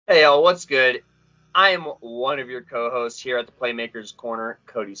Hey, y'all, what's good? I am one of your co-hosts here at the Playmakers Corner,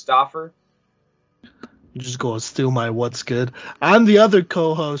 Cody Stoffer. You're just going to steal my what's good. I'm the other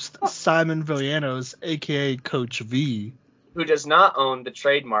co-host, Simon Villanos, a.k.a. Coach V. Who does not own the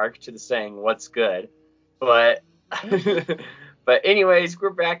trademark to the saying what's good. But but anyways, we're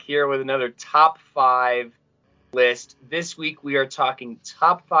back here with another top 5 list. This week we are talking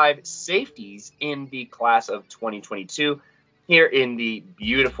top 5 safeties in the class of 2022 here in the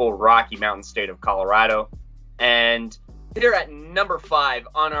beautiful Rocky Mountain state of Colorado. And here at number 5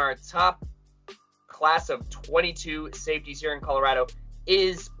 on our top class of 22 safeties here in Colorado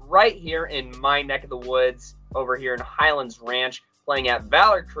is right here in my neck of the woods over here in Highlands Ranch, playing at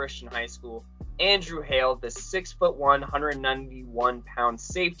Valor Christian High School. Andrew Hale, the 6'1", 191-pound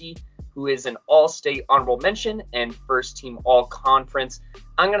safety, who is an all-state honorable mention and first-team all-conference.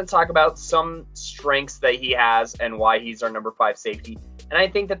 I'm going to talk about some strengths that he has and why he's our number 5 safety. And I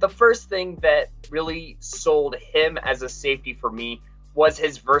think that the first thing that really sold him as a safety for me was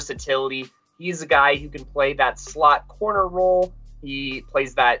his versatility. He's a guy who can play that slot corner role. He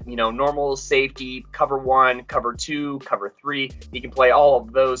plays that, normal safety, cover 1, cover 2, cover 3. He can play all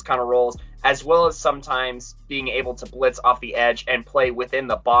of those kind of roles, as well as sometimes being able to blitz off the edge and play within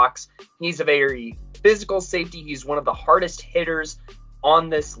the box. He's a very physical safety. He's one of the hardest hitters on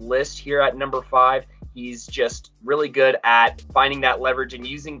this list here at number 5. He's just really good at finding that leverage and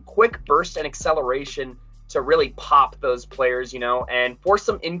using quick burst and acceleration to really pop those players, and force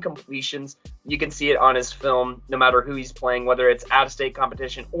some incompletions. You can see it on his film, no matter who he's playing, whether it's out-of-state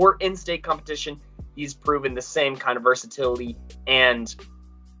competition or in-state competition. He's proven the same kind of versatility and,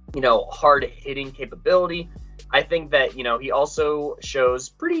 hard-hitting capability. I think that, he also shows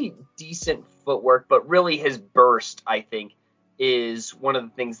pretty decent footwork, but really his burst, I think, is one of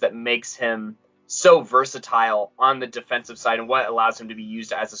the things that makes him so versatile on the defensive side and what allows him to be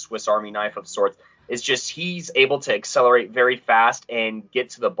used as a Swiss Army knife of sorts. It's just he's able to accelerate very fast and get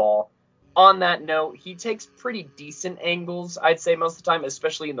to the ball. On that note, he takes pretty decent angles, I'd say, most of the time,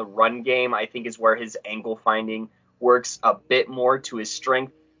 especially in the run game. I think is where his angle finding works a bit more to his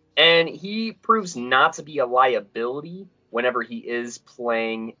strength. And he proves not to be a liability whenever he is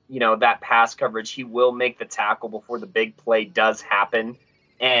playing, that pass coverage. He will make the tackle before the big play does happen.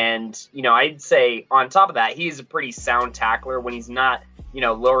 And, I'd say on top of that, he's a pretty sound tackler when he's not,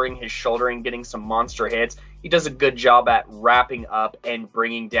 lowering his shoulder and getting some monster hits. He does a good job at wrapping up and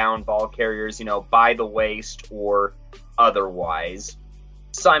bringing down ball carriers, by the waist or otherwise.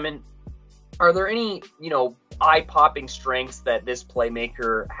 Simon, are there any, eye-popping strengths that this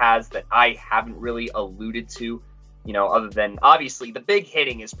playmaker has that I haven't really alluded to, other than obviously the big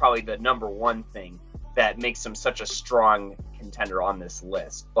hitting is probably the number one thing that makes him such a strong contender on this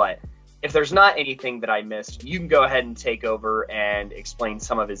list. But if there's not anything that I missed, you can go ahead and take over and explain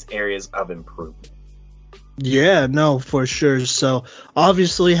some of his areas of improvement. Yeah, no, for sure. So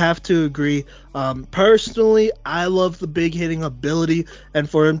obviously have to agree. Personally, I love the big hitting ability, and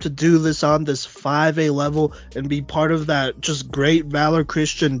for him to do this on this 5A level and be part of that just great Valor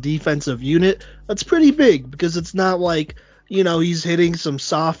Christian defensive unit, that's pretty big, because it's not like, he's hitting some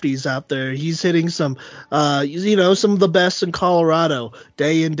softies out there. He's hitting some, some of the best in Colorado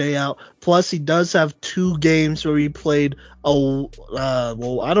day in, day out. Plus, he does have 2 games where he played, I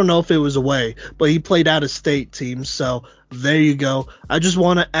don't know if it was away, but he played out-of-state teams. So there you go. I just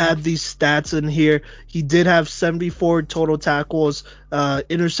want to add these stats in here. He did have 74 total tackles,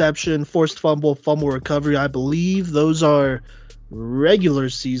 interception, forced fumble, fumble recovery. I believe those are regular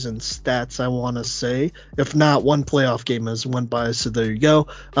season stats, I want to say. If not, one playoff game has went by, so there you go.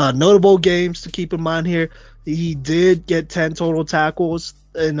 Notable games to keep in mind here. He did get 10 total tackles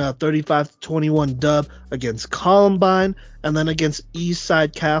in a 35-21 dub against Columbine, and then against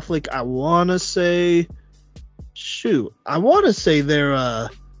Eastside Catholic, I want to say they're a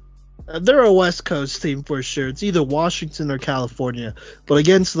West Coast team for sure. It's either Washington or California. But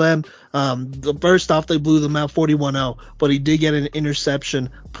against them, the first off, they blew them out 41-0. But he did get an interception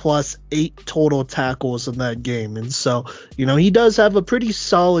plus 8 total tackles in that game. And so, he does have a pretty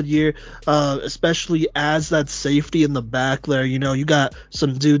solid year, especially as that safety in the back there. You got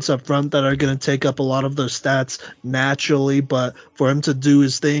some dudes up front that are going to take up a lot of those stats naturally. But for him to do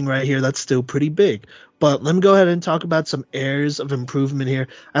his thing right here, that's still pretty big. But let me go ahead and talk about some areas of improvement here.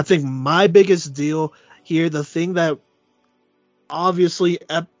 I think my biggest deal here, the thing that obviously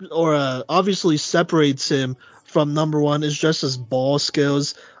separates him from number 1 is just his ball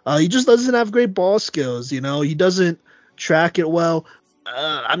skills. He just doesn't have great ball skills. He doesn't track it well.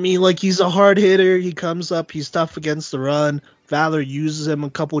 He's a hard hitter. He comes up. He's tough against the run. Valor uses him a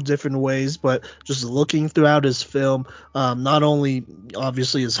couple different ways, but just looking throughout his film, not only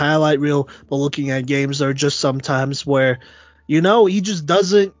obviously his highlight reel, but looking at games, there are just sometimes where, he just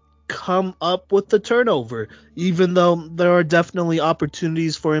doesn't come up with the turnover, even though there are definitely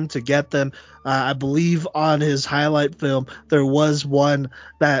opportunities for him to get them. I believe on his highlight film, there was one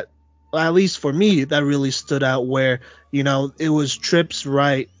that, at least for me, that really stood out where, it was trips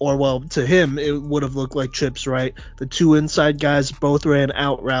right, or well, to him, it would have looked like trips right. The two inside guys both ran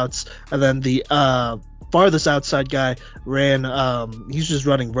out routes, and then the farthest outside guy ran, he's just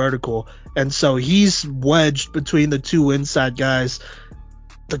running vertical. And so he's wedged between the two inside guys.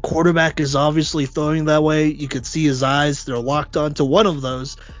 The quarterback is obviously throwing that way. You could see his eyes. They're locked onto one of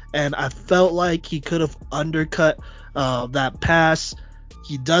those. And I felt like he could have undercut that pass.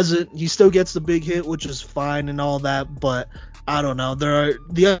 He doesn't. He still gets the big hit, which is fine and all that. But I don't know. There are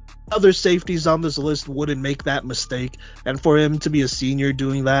the other safeties on this list wouldn't make that mistake. And for him to be a senior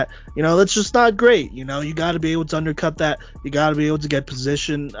doing that, that's just not great. You got to be able to undercut that. You got to be able to get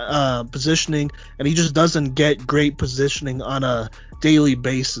positioning. And he just doesn't get great positioning on a daily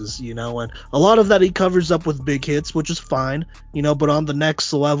basis, and a lot of that he covers up with big hits, which is fine, but on the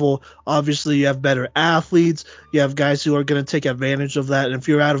next level, obviously you have better athletes, you have guys who are going to take advantage of that, and if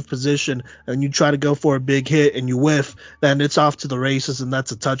you're out of position and you try to go for a big hit and you whiff, then it's off to the races and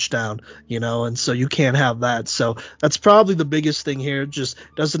that's a touchdown, and so you can't have that. So that's probably the biggest thing here. Just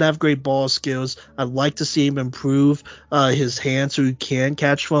doesn't have great ball skills. I'd like to see him improve his hands so he can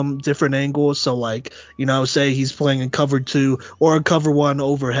catch from different angles. So say he's playing in cover 2 or a cover 1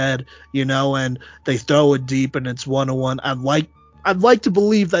 overhead, and they throw it deep and it's 1-on-1. I'd like to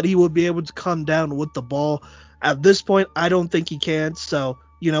believe that he would be able to come down with the ball. At this point, I don't think he can. So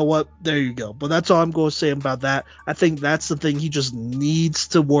you know what? There you go. But that's all I'm going to say about that. I think that's the thing he just needs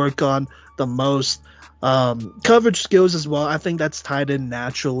to work on the most. Coverage skills as well. I think that's tied in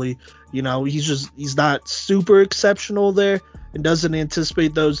naturally. He's not super exceptional there and doesn't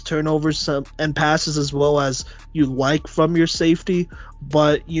anticipate those turnovers and passes as well as you like from your safety.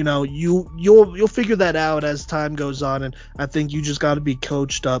 But you'll figure that out as time goes on, and I think you just got to be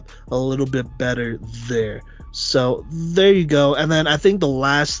coached up a little bit better there. So there you go. And then I think the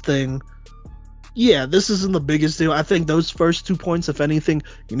last thing, this isn't the biggest deal. I think those first 2 points, if anything,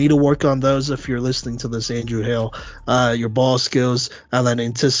 you need to work on those if you're listening to this, Andrew Hale. Your ball skills and then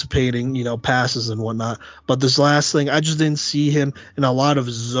anticipating, passes and whatnot. But this last thing, I just didn't see him in a lot of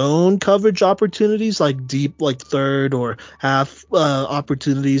zone coverage opportunities, like deep, like third or half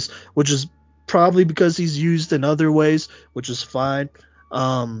opportunities, which is probably because he's used in other ways, which is fine.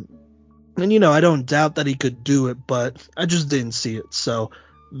 And, I don't doubt that he could do it, but I just didn't see it. So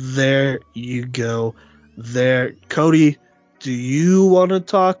there you go there. Cody, do you want to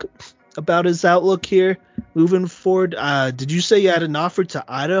talk about his outlook here moving forward? Did you say you had an offer to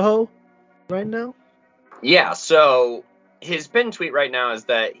Idaho right now? Yeah, so his pinned tweet right now is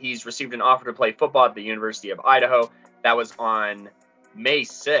that he's received an offer to play football at the University of Idaho. That was on May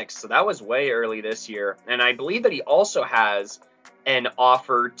 6th, so that was way early this year. And I believe that he also has an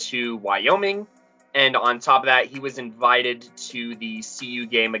offer to Wyoming. And on top of that, he was invited to the CU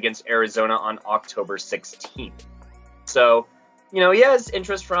game against Arizona on October 16th. So, he has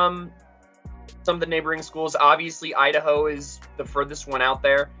interest from some of the neighboring schools. Obviously, Idaho is the furthest one out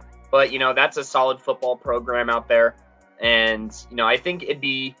there. But, that's a solid football program out there. And, I think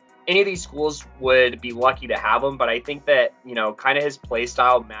any of these schools would be lucky to have him. But I think that, kind of his play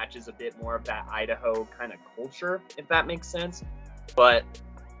style matches a bit more of that Idaho kind of culture, if that makes sense. But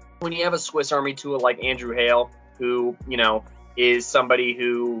when you have a Swiss Army tool like Andrew Hale, who, is somebody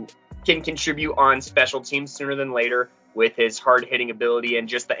who can contribute on special teams sooner than later with his hard-hitting ability and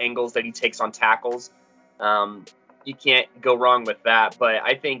just the angles that he takes on tackles, you can't go wrong with that. But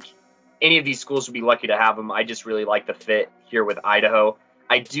I think any of these schools would be lucky to have him. I just really like the fit here with Idaho.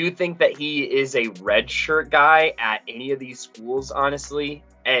 I do think that he is a redshirt guy at any of these schools, honestly,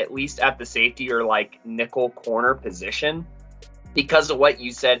 at least at the safety or nickel corner position. Because of what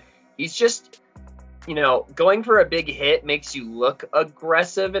you said, he's just, going for a big hit makes you look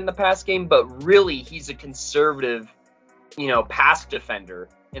aggressive in the pass game, but really he's a conservative, pass defender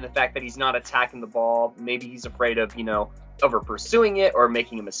in the fact that he's not attacking the ball. Maybe he's afraid of, over pursuing it or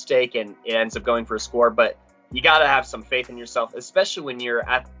making a mistake and it ends up going for a score. But you got to have some faith in yourself, especially when you're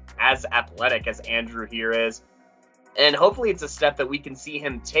as athletic as Andrew here is. And hopefully it's a step that we can see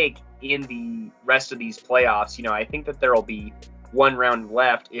him take in the rest of these playoffs. I think that there will be one round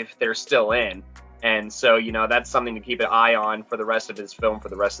left if they're still in. And so, that's something to keep an eye on for the rest of his film for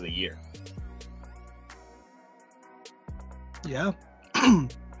the rest of the year. Yeah,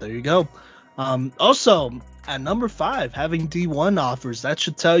 there you go. Also, at number 5, having D1 offers. That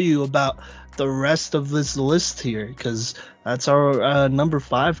should tell you about the rest of this list here, because that's our number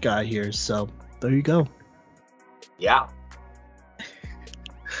 5 guy here. So there you go. Yeah.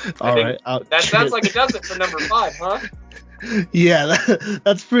 All right. That sounds like it does it for number 5, huh? Yeah,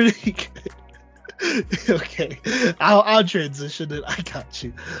 that's pretty good. Okay, I'll transition it. I got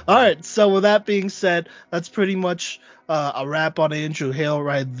you. All right, so with that being said, that's pretty much a wrap on Andrew Hale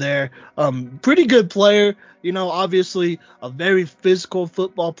right there. Pretty good player, obviously a very physical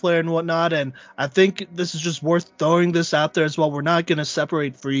football player and whatnot, and I think this is just worth throwing this out there as well. We're not going to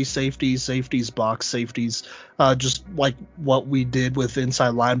separate free safeties, box safeties, just like what we did with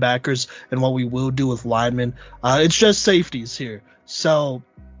inside linebackers and what we will do with linemen. It's just safeties here. So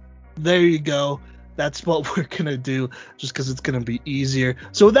there you go. That's what we're going to do just because it's going to be easier.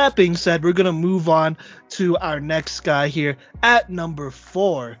 So with that being said, we're going to move on to our next guy here at number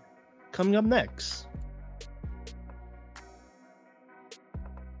 4. Coming up next.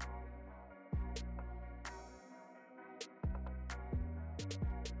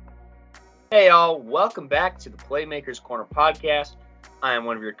 Hey all, welcome back to the Playmakers Corner podcast. I am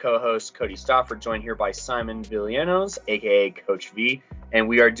one of your co-hosts, Cody Stauffer, joined here by Simon Villanos, aka Coach V, and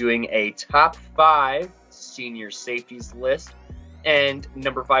we are doing a top 5 senior safeties list. And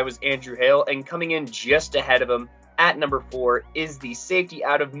number 5 was Andrew Hale, and coming in just ahead of him at number 4 is the safety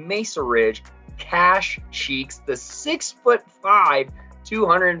out of Mesa Ridge, Cash Cheeks, the 6'5",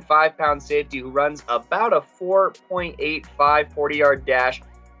 205-pound safety who runs about a 4.85 40-yard dash.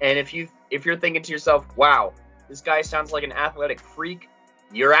 And if you're thinking to yourself, wow, this guy sounds like an athletic freak,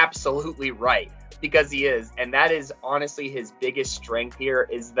 you're absolutely right, because he is. And that is honestly his biggest strength here,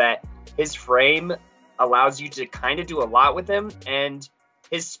 is that his frame allows you to kind of do a lot with him, and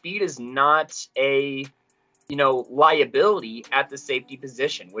his speed is not a liability at the safety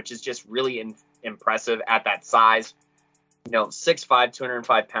position, which is just really impressive at that size. 6'5",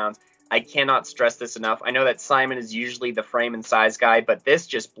 205 pounds. I cannot stress this enough. I know that Simon is usually the frame and size guy, but this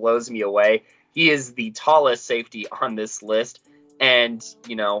just blows me away. He is the tallest safety on this list. And,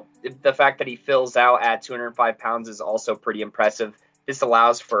 the fact that he fills out at 205 pounds is also pretty impressive. This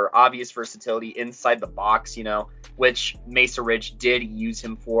allows for obvious versatility inside the box, which Mesa Ridge did use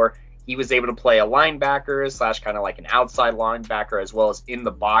him for. He was able to play a linebacker / kind of like an outside linebacker, as well as in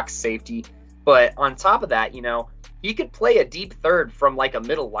the box safety. But on top of that, he could play a deep third from like a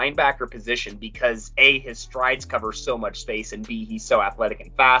middle linebacker position because A, his strides cover so much space, and B, he's so athletic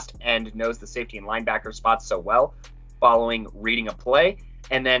and fast and knows the safety and linebacker spots so well following reading a play.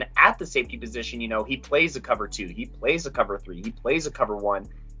 And then at the safety position, he plays a cover 2, he plays a cover 3, he plays a cover 1.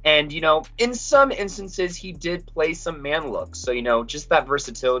 And, in some instances, he did play some man looks. So, just that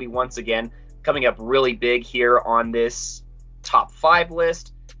versatility, once again, coming up really big here on this top 5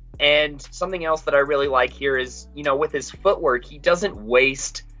 list. And something else that I really like here is, with his footwork, he doesn't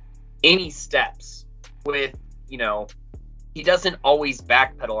waste any steps with, he doesn't always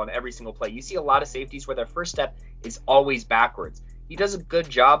backpedal on every single play. You see a lot of safeties where their first step is always backwards. He does a good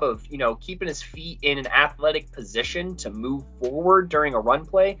job of, keeping his feet in an athletic position to move forward during a run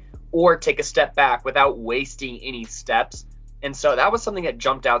play or take a step back without wasting any steps. And so that was something that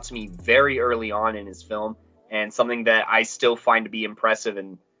jumped out to me very early on in his film, and something that I still find to be impressive,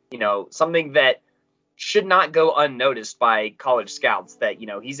 and something that should not go unnoticed by college scouts, that,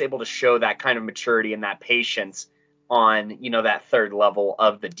 he's able to show that kind of maturity and that patience on, that third level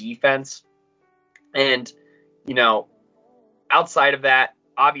of the defense. And, outside of that,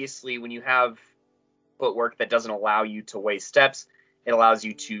 obviously, when you have footwork that doesn't allow you to waste steps, it allows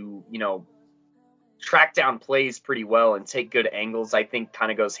you to, track down plays pretty well and take good angles. I think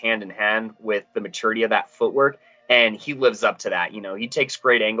kind of goes hand in hand with the maturity of that footwork. And he lives up to that. He takes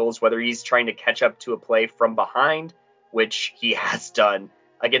great angles, whether he's trying to catch up to a play from behind, which he has done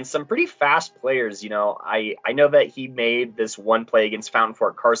against some pretty fast players. I know that he made this one play against Fountain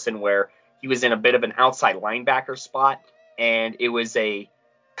Fort Carson where he was in a bit of an outside linebacker spot, and it was a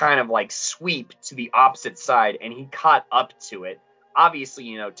kind of like sweep to the opposite side, and he caught up to it.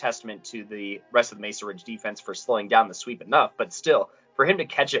 Obviously, testament to the rest of the Mesa Ridge defense for slowing down the sweep enough, but still, for him to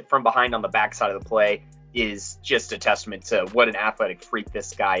catch it from behind on the backside of the play is just a testament to what an athletic freak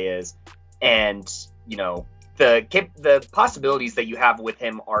this guy is. And, the possibilities that you have with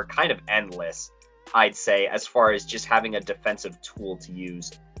him are kind of endless, I'd say, as far as just having a defensive tool to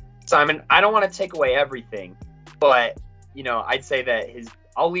use. Simon, I don't want to take away everything, but, I'd say that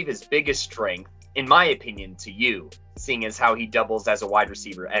I'll leave his biggest strength, in my opinion, to you, seeing as how he doubles as a wide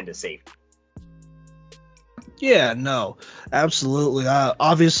receiver and a safety. Yeah, no, absolutely.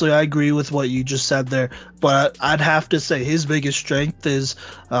 Obviously, I agree with what you just said there, but I'd have to say his biggest strength is,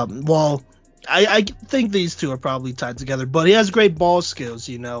 I think these two are probably tied together, but he has great ball skills,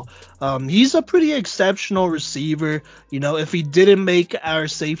 He's a pretty exceptional receiver. If he didn't make our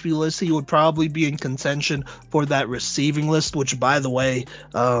safety list, he would probably be in contention for that receiving list, which, by the way,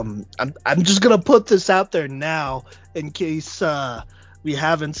 I'm just going to put this out there now in case we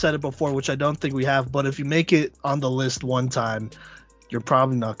haven't said it before, which I don't think we have, but if you make it on the list one time, you're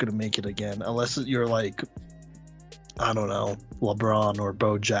probably not going to make it again, unless you're like, I don't know, LeBron or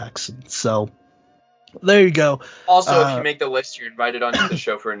Bo Jackson. So there you go. Also, if you make the list, you're invited onto the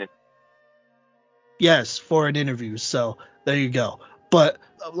show for an interview. Yes, for an interview. So there you go. But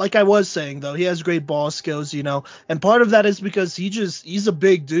like I was saying, though, he has great ball skills, and part of that is because he's a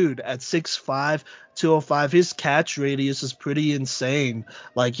big dude at 6'5", 205. His catch radius is pretty insane.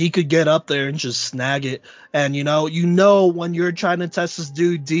 Like, he could get up there and just snag it. And, when you're trying to test this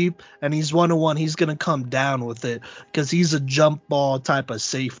dude deep and he's 1-on-1, he's going to come down with it because he's a jump ball type of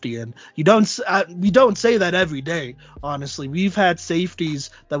safety. And we don't say that every day, honestly. We've had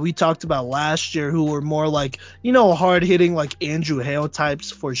safeties that we talked about last year who were more like, hard hitting, like Andrew Hale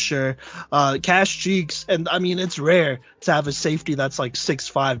types for sure. Cash Cheeks. And I mean, it's rare to have a safety that's like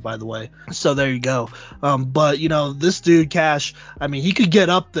 6'5", by the way. So there you go. But this dude Cash, I mean, he could get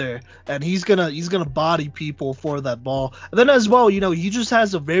up there and he's gonna body people for that ball. And then as well, he just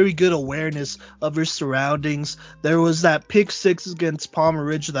has a very good awareness of his surroundings. There was that pick 6 against Palmer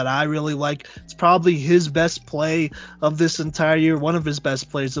Ridge that I really like. It's probably his best play of this entire year, one of his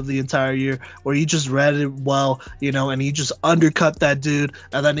best plays of the entire year, where he just read it well, and he just undercut that dude,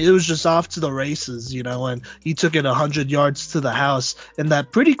 and then it was just off to the races, and he took it 100 yards to the house in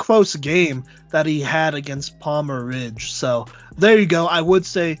that pretty close game that he had against Palmer Ridge. So there you go. I would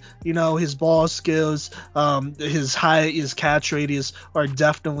say, his ball skills, his catch radius are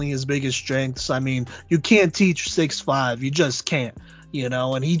definitely his biggest strengths. I mean, you can't teach 6'5", you just can't.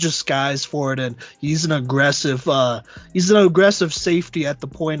 And he just skies for it, and he's an aggressive safety at the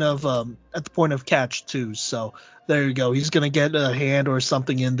point of catch too. So there you go. He's gonna get a hand or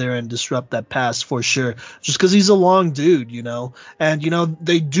something in there and disrupt that pass for sure, just because he's a long dude, And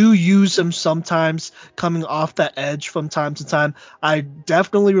they do use him sometimes coming off that edge from time to time. I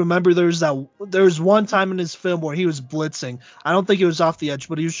definitely remember there was one time in his film where he was blitzing. I don't think it was off the edge,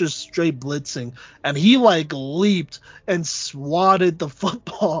 but he was just straight blitzing, and he like leaped and swatted the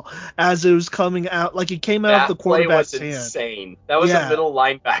football as it was coming out, like it came out of the quarterback's hand. That play was insane. That was a middle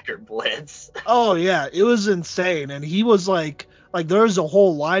linebacker blitz. Oh yeah, it was insane, and he was like there was a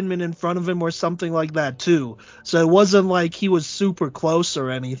whole lineman in front of him or something like that too. So it wasn't like he was super close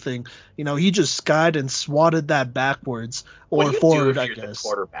or anything. He just skied and swatted that backwards or forward, I guess. You're the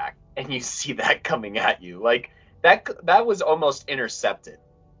quarterback and you see that coming at you, like that was almost intercepted.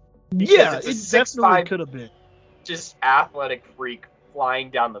 Yeah, it definitely could have been. Just athletic freak flying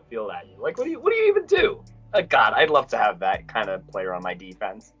down the field at you. Like, what do you even do? God, I'd love to have that kind of player on my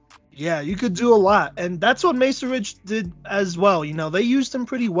defense. Yeah, you could do a lot, and that's what Mesa Ridge did as well. They used him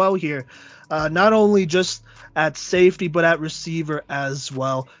pretty well here, not only just at safety, but at receiver as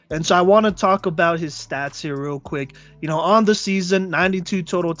well. And so I want to talk about his stats here real quick. On the season, 92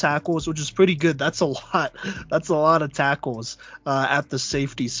 total tackles, which is pretty good. That's a lot. That's a lot of tackles at the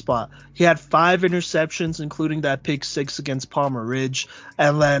safety spot. He had 5 interceptions, including that pick 6 against Palmer Ridge.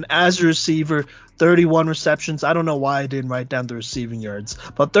 And then as a receiver, 31 receptions. I don't know why I didn't write down the receiving yards,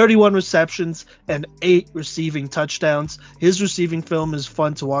 but 31 receptions and 8 receiving touchdowns. His receiving film is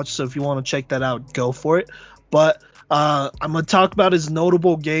fun to watch, so if you want to check that out, go for it. But I'm going to talk about his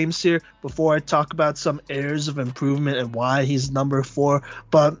notable games here before I talk about some areas of improvement and why he's number 4.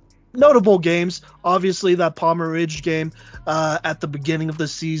 But notable games, obviously that Palmer Ridge game at the beginning of the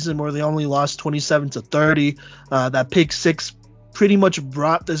season where they only lost 27-30. That pick 6 pretty much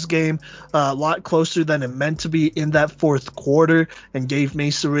brought this game a lot closer than it meant to be in that fourth quarter and gave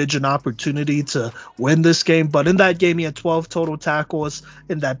Mesa Ridge an opportunity to win this game. But in that game, he had 12 total tackles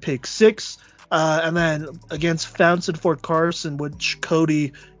in that pick 6. And then against Fountain Fort Carson, which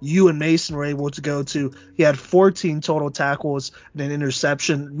Cody, you and Mason were able to go to, he had 14 total tackles and an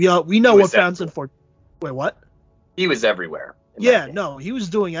interception. We know what Fountain Fort... Wait, what? He was everywhere. Yeah, no, he was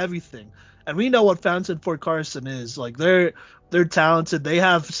doing everything. And we know what Fountain Fort Carson is. Like, they're talented. They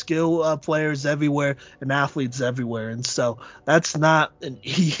have skill players everywhere and athletes everywhere. And so that's not an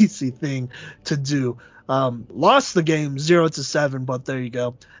easy thing to do. Lost the game 0-7, but there you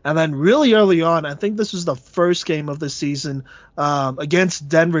go. And then really early on, I think this was the first game of the season against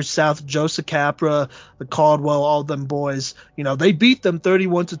Denver South, Joseph Capra, the Caldwell, all them boys. They beat them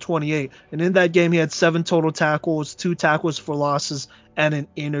 31-28. And in that game, he had 7 total tackles, 2 tackles for losses, and an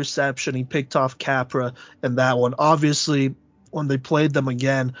interception. He picked off Capra in that one. Obviously, when they played them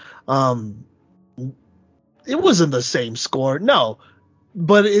again, it wasn't the same score. No,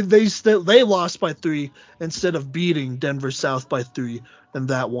 but they lost by 3 instead of beating Denver South by 3 in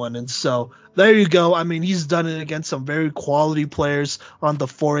that one. And so there you go. I mean, he's done it against some very quality players on the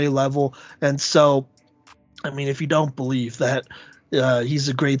 4A level. And so, I mean, if you don't believe that he's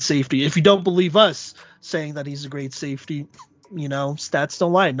a great safety, if you don't believe us saying that he's a great safety, stats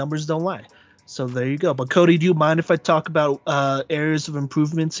don't lie, numbers don't lie. So there you go. But Cody, do you mind if I talk about areas of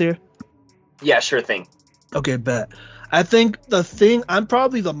improvements here? Yeah, sure thing. Okay, bet. I think the thing I'm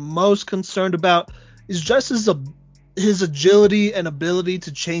probably the most concerned about is just his agility and ability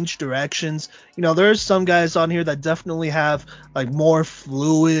to change directions. There are some guys on here that definitely have like more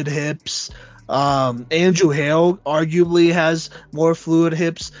fluid hips. Andrew Hale arguably has more fluid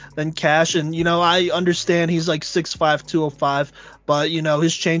hips than Cash, and I understand he's like 6'5", 205, but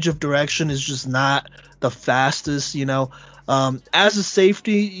his change of direction is just not the fastest. As a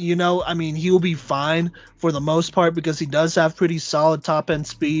safety, I mean, he'll be fine for the most part because he does have pretty solid top end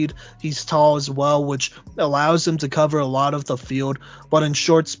speed. He's tall as well, which allows him to cover a lot of the field. But in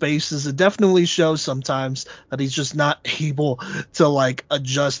short spaces, it definitely shows sometimes that he's just not able to like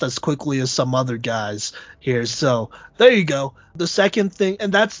adjust as quickly as some other guys here. So there you go. The second thing,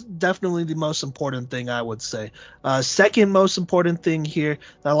 and that's definitely the most important thing I would say. Second most important thing here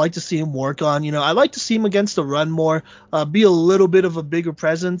that I like to see him work on, I like to see him against the run more, be a little bit of a bigger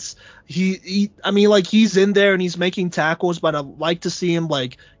presence. I mean, like, he's in there and he's making tackles, but I'd like to see him,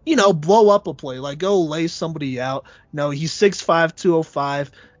 like, blow up a play, like go lay somebody out. He's 6'5",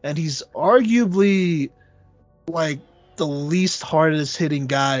 205, and he's arguably like the least hardest hitting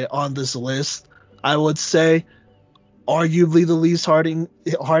guy on this list, I would say. Arguably the least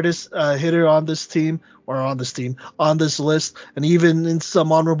hardest hitter on this team, on this list. And even in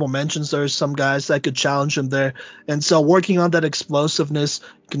some honorable mentions, there's some guys that could challenge him there. And so working on that explosiveness,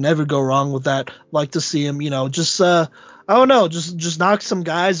 you can never go wrong with that. Like to see him, just just knock some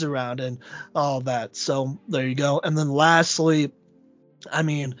guys around and all that. So there you go. And then lastly, I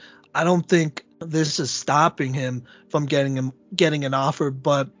mean, I don't think this is stopping him from getting an offer,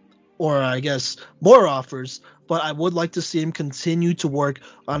 or I guess more offers, but I would like to see him continue to work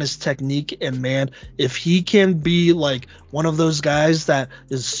on his technique. And man, if he can be like one of those guys that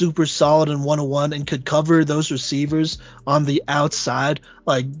is super solid in 101 and could cover those receivers on the outside,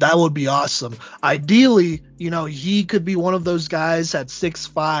 like that would be awesome. Ideally, he could be one of those guys at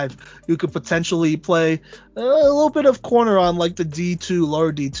 6'5" who could potentially play a little bit of corner on like the D2,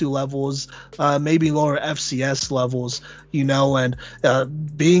 lower D2 levels, maybe lower FCS levels, and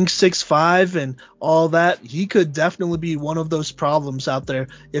being 6'5" and all that, he could definitely be one of those problems out there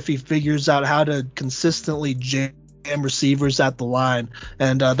if he figures out how to consistently jam receivers at the line.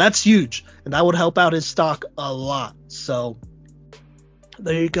 And that's huge, and that would help out his stock a lot. So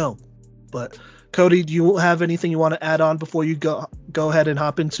there you go. But Cody, do you have anything you want to add on before you go ahead and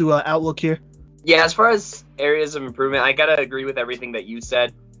hop into Outlook here? Yeah, as far as areas of improvement, I gotta agree with everything that you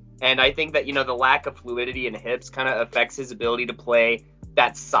said. And I think that, the lack of fluidity in hips kind of affects his ability to play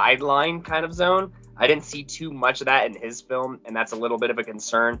that sideline kind of zone. I didn't see too much of that in his film, and that's a little bit of a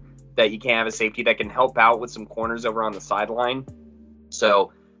concern that you can't have a safety that can help out with some corners over on the sideline.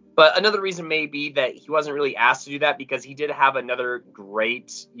 So, but another reason may be that he wasn't really asked to do that because he did have another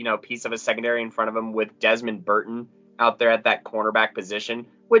great, piece of a secondary in front of him with Desmond Burton out there at that cornerback position,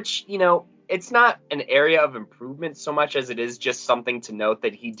 which, it's not an area of improvement so much as it is just something to note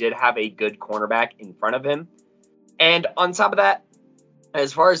that he did have a good cornerback in front of him. And on top of that,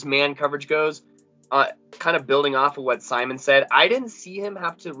 as far as man coverage goes, kind of building off of what Simon said, I didn't see him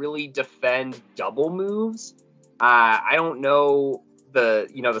have to really defend double moves. I don't know the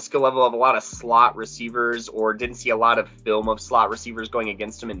skill level of a lot of slot receivers, or didn't see a lot of film of slot receivers going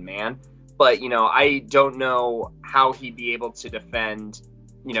against him in man. But, I don't know how he'd be able to defend,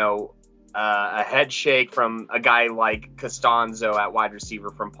 a head shake from a guy like Costanzo at wide receiver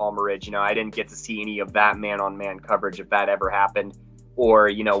from Palmer Ridge. I didn't get to see any of that man-on-man coverage if that ever happened, or,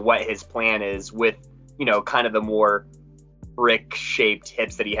 what his plan is with, kind of the more brick-shaped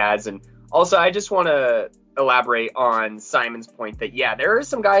hips that he has. And also, I just want to elaborate on Simon's point that, yeah, there are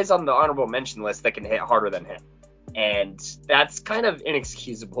some guys on the honorable mention list that can hit harder than him. And that's kind of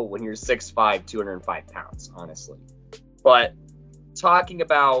inexcusable when you're 6'5", 205 pounds, honestly. But talking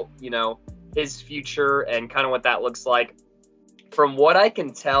about, his future and kind of what that looks like, from what I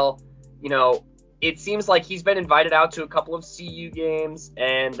can tell, it seems like he's been invited out to a couple of CU games,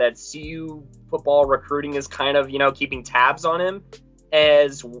 and that CU football recruiting is kind of, keeping tabs on him.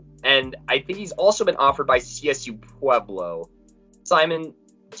 And I think he's also been offered by CSU Pueblo. Simon,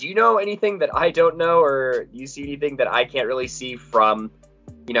 do you know anything that I don't know, or do you see anything that I can't really see from,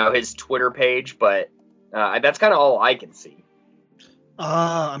 his Twitter page? But That's kind of all I can see.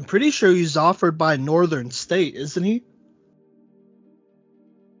 I'm pretty sure he's offered by Northern State, isn't he?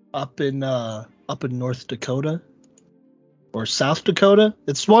 Up in North Dakota or South Dakota.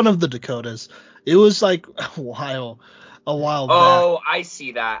 It's one of the Dakotas. It was like a while back. Oh, I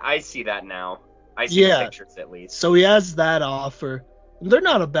see that. I see that now. I see the pictures at least. So he has that offer. They're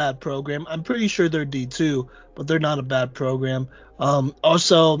not a bad program. I'm pretty sure they're D2, but they're not a bad program.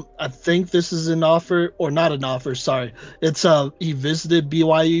 Also, I think this is an offer, or not an offer, sorry. It's he visited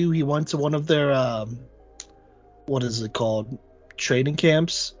BYU. He went to one of their what is it called? Training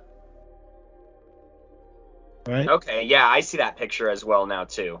camps. Right? Okay, yeah, I see that picture as well now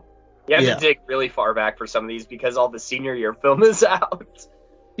too. You have to dig really far back for some of these because all the senior year film is out.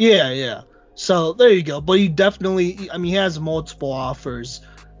 Yeah. So there you go. But he definitely, I mean, he has multiple offers.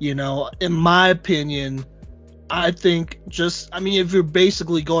 You know, in my opinion, I think if you're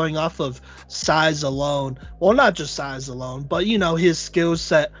basically going off of size alone, well, not just size alone, but, you know, his skill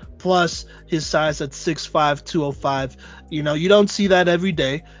set plus his size at 6'5", 205, you know, you don't see that every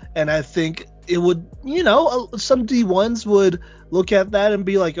day. And I think it would, you know, some D1s would look at that and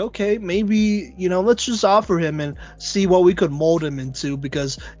be like, okay, maybe, you know, let's just offer him and see what we could mold him into,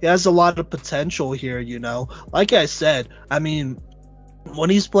 because he has a lot of potential here, you know. Like I said, I mean,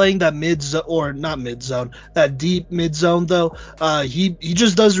 when he's playing that that deep mid zone though, he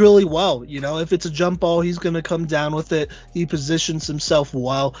just does really well. You know, if it's a jump ball, he's gonna come down with it. He positions himself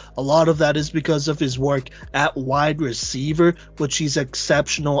well. A lot of that is because of his work at wide receiver, which he's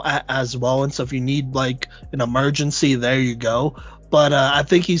exceptional at as well. And so if you need like an emergency, there you go. But I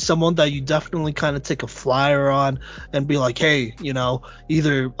think he's someone that you definitely kind of take a flyer on and be like, hey, you know,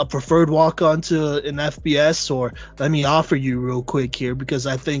 either a preferred walk-on to an FBS or let me offer you real quick here, because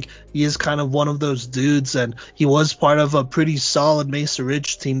I think he is kind of one of those dudes, and he was part of a pretty solid Mesa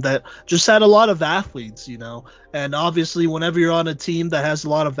Ridge team that just had a lot of athletes, you know. And obviously, whenever you're on a team that has a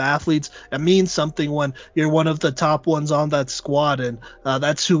lot of athletes, it means something when you're one of the top ones on that squad, and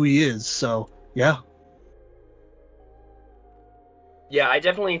that's who he is. So, yeah. Yeah, I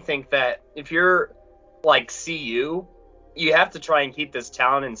definitely think that if you're like CU, you have to try and keep this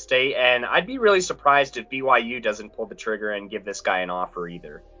talent in state, and I'd be really surprised if BYU doesn't pull the trigger and give this guy an offer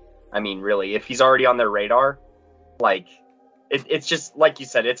either. I mean, really, if he's already on their radar, like, it's just, like you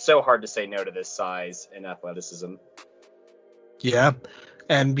said, it's so hard to say no to this size and athleticism. Yeah,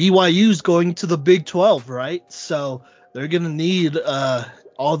 and BYU's going to the Big 12, right? So they're going to need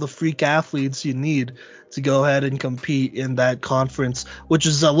all the freak athletes you need to go ahead and compete in that conference, which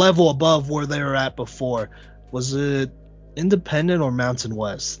is a level above where they were at before. Was it Independent or Mountain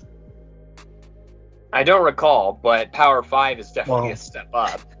West? I don't recall, but Power 5 is definitely a step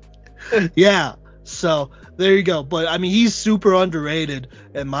up. Yeah, so there you go. But, I mean, he's super underrated,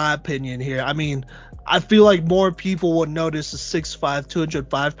 in my opinion here. I mean, I feel like more people would notice a 6'5",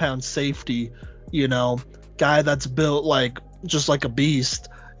 205-pound safety, you know, guy that's built like just like a beast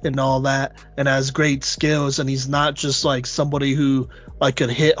and all that, and has great skills, and he's not just like somebody who like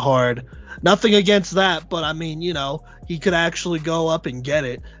could hit hard. Nothing against that, but I mean, you know, he could actually go up and get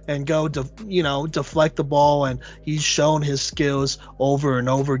it and go deflect the ball, and he's shown his skills over and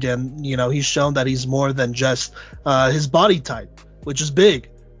over again. You know, he's shown that he's more than just his body type, which is big,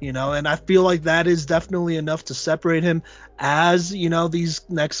 you know, and I feel like that is definitely enough to separate him as, you know, these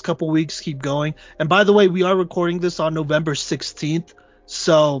next couple weeks keep going. And by the way, we are recording this on November 16th.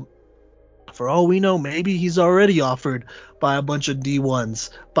 So, for all we know, maybe he's already offered by a bunch of D1s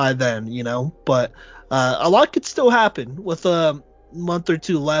by then, you know. But a lot could still happen with a month or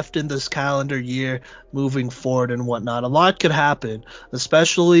two left in this calendar year moving forward and whatnot. A lot could happen,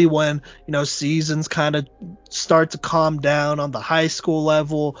 especially when, you know, seasons kind of start to calm down on the high school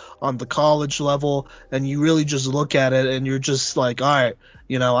level, on the college level, and you really just look at it and you're just like, all right,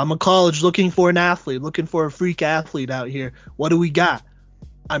 you know, I'm a college looking for an athlete, looking for a freak athlete out here. What do we got?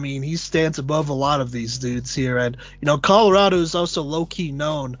 I mean, he stands above a lot of these dudes here. And, you know, Colorado is also low-key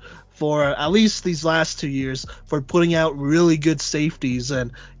known for, at least these last 2 years, for putting out really good safeties.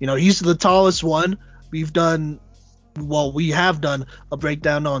 And, you know, he's the tallest one we have done a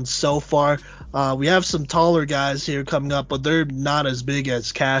breakdown on so far. We have some taller guys here coming up, but they're not as big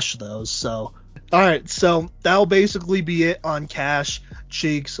as Cash, though. So, all right, so that'll basically be it on Cash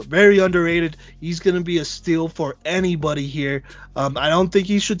Cheeks. Very underrated. He's going to be a steal for anybody here. I don't think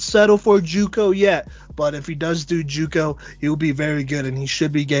he should settle for JUCO yet, but if he does do JUCO, he'll be very good, and he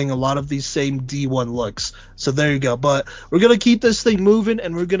should be getting a lot of these same D1 looks. So there you go. But we're going to keep this thing moving,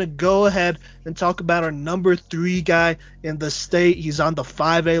 and we're going to go ahead and talk about our number 3 guy in the state. He's on the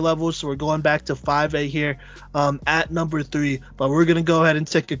 5A level, so we're going back to 5A here at number 3. But we're going to go ahead and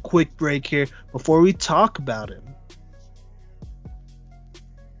take a quick break here before before we talk about him.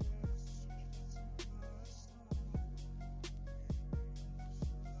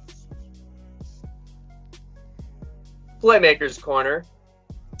 Playmakers Corner,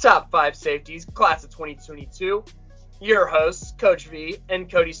 top 5 safeties, class of 2022. Your hosts, Coach V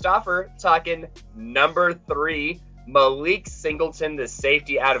and Cody Stoffer, talking number 3, Malik Singleton, the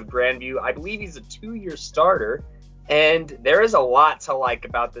safety out of Grandview. I believe he's a 2-year starter, and there is a lot to like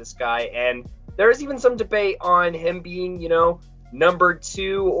about this guy, and there is even some debate on him being, number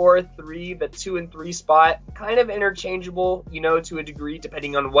 2 or 3, the 2 and 3 spot, kind of interchangeable, to a degree,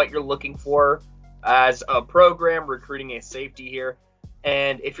 depending on what you're looking for as a program recruiting a safety here.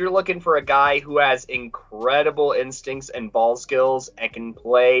 And if you're looking for a guy who has incredible instincts and ball skills and can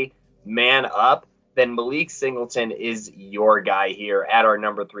play man up, then Malik Singleton is your guy here at our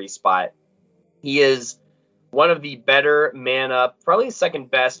number 3 spot. He is one of the better man up, probably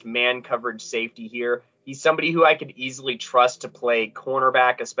second best man coverage safety here. He's somebody who I could easily trust to play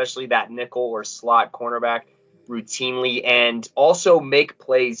cornerback, especially that nickel or slot cornerback, routinely, and also make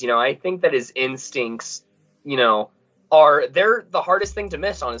plays. I think that his instincts, they're the hardest thing to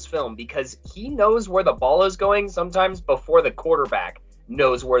miss on his film, because he knows where the ball is going sometimes before the quarterback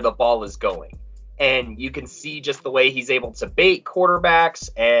knows where the ball is going. And you can see just the way he's able to bait quarterbacks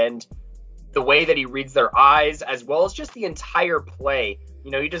and the way that he reads their eyes, as well as just the entire play.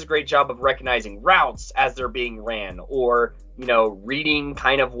 He does a great job of recognizing routes as they're being ran, or, reading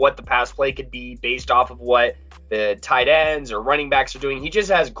kind of what the pass play could be based off of what the tight ends or running backs are doing. He just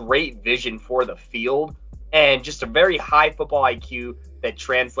has great vision for the field and just a very high football IQ that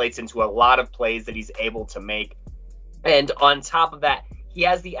translates into a lot of plays that he's able to make. And on top of that, he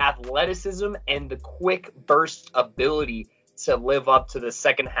has the athleticism and the quick burst ability to live up to the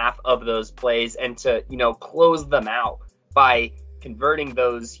second half of those plays and to, close them out by converting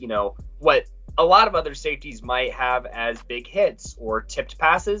those, what a lot of other safeties might have as big hits or tipped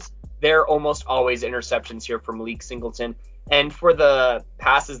passes. They're almost always interceptions here from Malik Singleton. And for the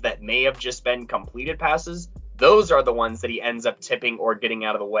passes that may have just been completed passes, those are the ones that he ends up tipping or getting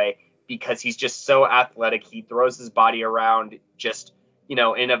out of the way, because he's just so athletic. He throws his body around just, in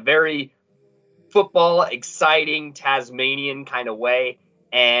a very football, exciting, Tasmanian kind of way.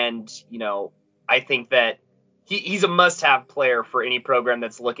 And, I think that he's a must-have player for any program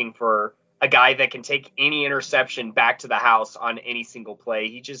that's looking for a guy that can take any interception back to the house on any single play.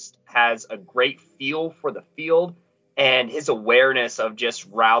 He just has a great feel for the field, and his awareness of just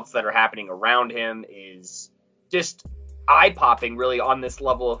routes that are happening around him is just eye-popping, really, on this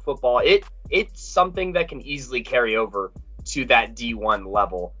level of football. It's something that can easily carry over to that D1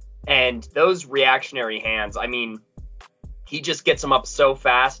 level. And those reactionary hands, he just gets them up so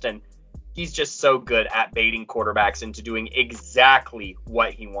fast, and he's just so good at baiting quarterbacks into doing exactly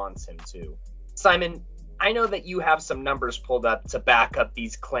what he wants him to. Simon, I know that you have some numbers pulled up to back up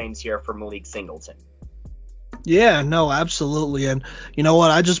these claims here for Malik Singleton. Yeah, no, absolutely. And you know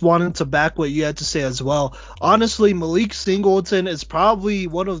what? I just wanted to back what you had to say as well. Honestly, Malik Singleton is probably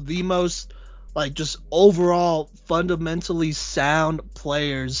one of the most, just overall fundamentally sound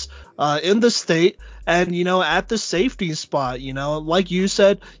players in the state. And, at the safety spot, like you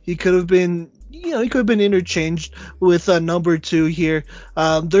said, he could have been interchanged with number 2 here.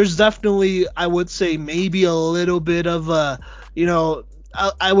 There's definitely, I would say, maybe a little bit of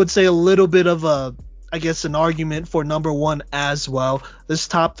I would say a little bit of an argument for number 1 as well. This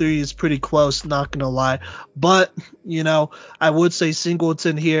top 3 is pretty close, not gonna lie. But, I would say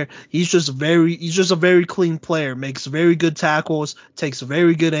Singleton here, he's just a very clean player, makes very good tackles, takes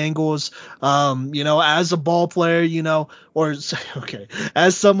very good angles. As a ball player,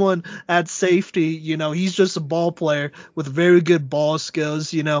 as someone at safety, he's just a ball player with very good ball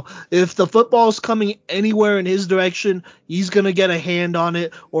skills. If the football's coming anywhere in his direction, he's gonna get a hand on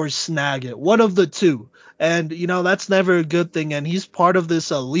it or snag it. One of the two. And, that's never a good thing. And he's part of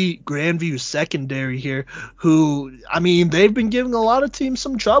this elite Grandview secondary here who, they've been giving a lot of teams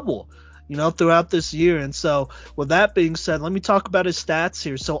some trouble, throughout this year. And so with that being said, let me talk about his stats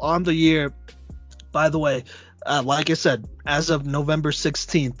here. So on the year, by the way, like I said, as of November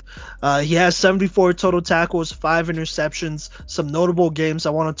 16th, he has 74 total tackles, 5 interceptions. Some notable games I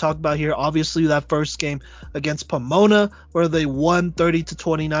want to talk about here. Obviously, that first game against Pomona, where they won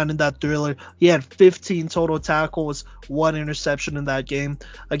 30-29 in that thriller. He had 15 total tackles, 1 interception in that game.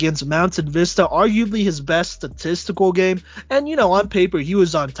 Against Mountain Vista, arguably his best statistical game. And, on paper, he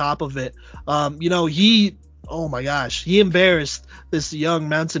was on top of it. Oh my gosh, he embarrassed this young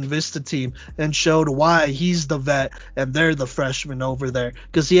Mountain Vista team and showed why he's the vet and they're the freshmen over there,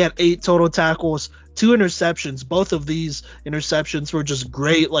 because he had 8 total tackles, 2 interceptions. Both of these interceptions were just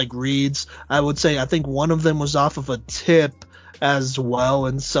great, like, reads. I would say I think one of them was off of a tip as well,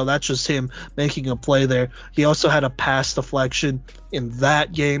 and so that's just him making a play there. He also had a pass deflection in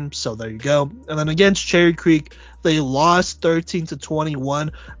that game, so there you go. And then against Cherry Creek, they lost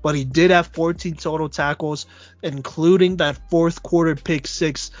 13-21, but he did have 14 total tackles, including that fourth quarter pick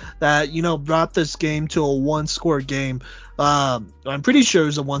six that, brought this game to a 1-score game. I'm pretty sure it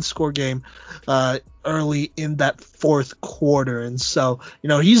was a 1-score game early in that fourth quarter. And so,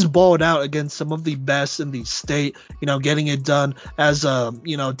 he's balled out against some of the best in the state, getting it done as a,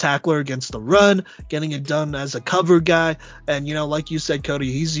 tackler against the run, getting it done as a cover guy. And, like you said,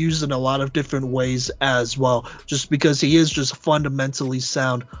 Cody, he's used in a lot of different ways as well, just because he is just fundamentally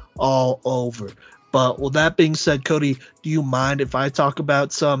sound all over. But with that being said, Cody, do you mind if I talk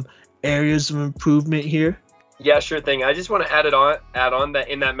about some areas of improvement here? Yeah, sure thing. I just want to add on that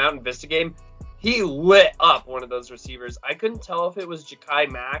in that Mountain Vista game, he lit up one of those receivers. I couldn't tell if it was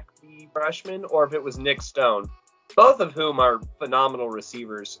Ja'Kai Mack, the freshman, or if it was Nick Stone, both of whom are phenomenal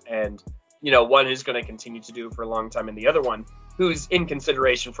receivers. And, one who's going to continue to do it for a long time, and the other one who's in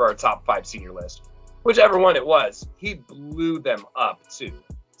consideration for our top 5 senior list. Whichever one it was, he blew them up too.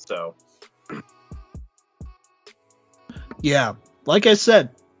 So, yeah, like I said,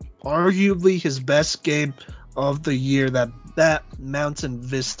 arguably his best game of the year, that Mountain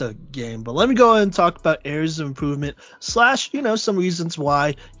Vista game. But let me go ahead and talk about areas of improvement / some reasons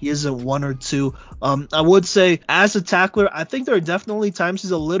why he isn't 1 or 2. I would say as a tackler, I think there are definitely times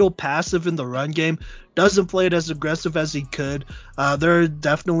he's a little passive in the run game. Doesn't play it as aggressive as he could. There are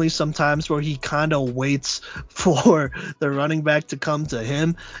definitely some times where he kind of waits for the running back to come to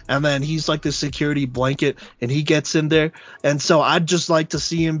him, and then he's like the security blanket, and he gets in there. And so I'd just like to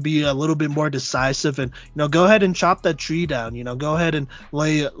see him be a little bit more decisive and, go ahead and chop that tree down. Go ahead and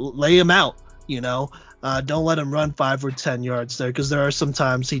lay him out. Don't let him run 5 or 10 yards there, because there are some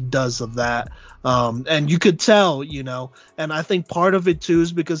times he does of that. And you could tell, and I think part of it too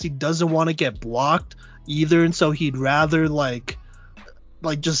is because he doesn't want to get blocked either. And so he'd rather like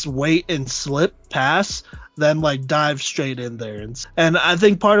just wait and slip pass than dive straight in there. And I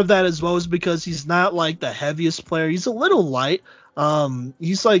think part of that as well is because he's not the heaviest player. He's a little light.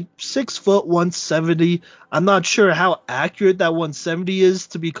 He's 6 foot 170. I'm not sure how accurate that 170 is,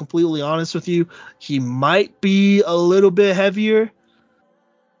 to be completely honest with you. He might be a little bit heavier.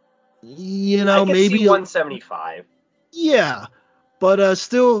 I can maybe see 175. Yeah, but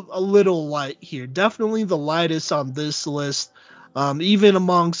still a little light here. Definitely the lightest on this list. Even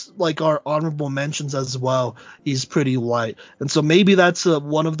amongst our honorable mentions as well, he's pretty light. And so maybe that's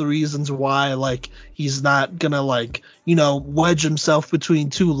one of the reasons why he's not gonna wedge himself between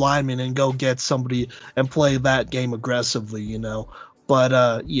 2 linemen and go get somebody and play that game aggressively,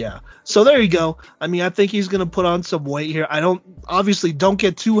 But yeah, so there you go. I mean, I think he's gonna put on some weight here. Don't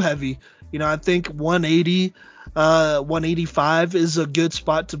get too heavy. I think 180, 185 is a good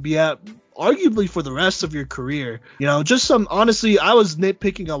spot to be at, arguably for the rest of your career. Honestly, I was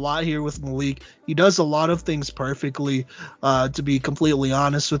nitpicking a lot here with Malik. He does a lot of things perfectly, to be completely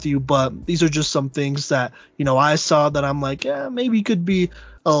honest with you, but these are just some things that, I saw that I'm maybe you could be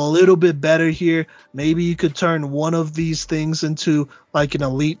a little bit better here. Maybe you could turn one of these things into an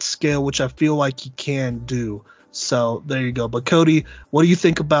elite skill, which I feel like you can do. So there you go. But Cody, what do you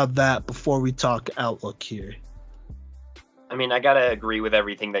think about that before we talk outlook here? I mean, I got to agree with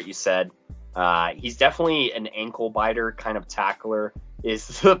everything that you said. He's definitely an ankle biter kind of tackler is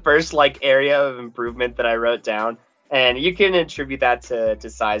the first area of improvement that I wrote down. And you can attribute that to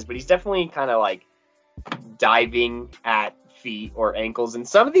size, but he's definitely kind of diving at feet or ankles. And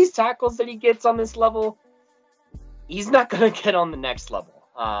some of these tackles that he gets on this level, he's not going to get on the next level,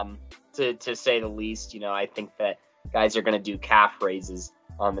 to say the least. I think that guys are going to do calf raises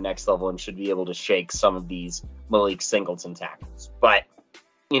on the next level and should be able to shake some of these Malik Singleton tackles. But,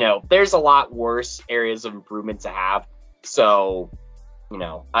 there's a lot worse areas of improvement to have. So,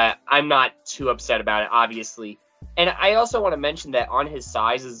 I'm not too upset about it, obviously. And I also want to mention that on his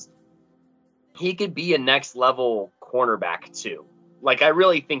sizes, he could be a next level cornerback too. I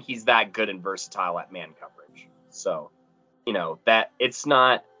really think he's that good and versatile at man coverage. So, that it's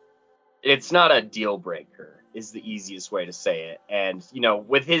not a deal breaker is the easiest way to say it. And,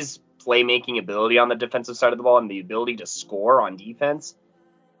 with his playmaking ability on the defensive side of the ball and the ability to score on defense,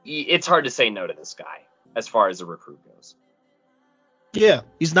 it's hard to say no to this guy as far as a recruit goes. Yeah,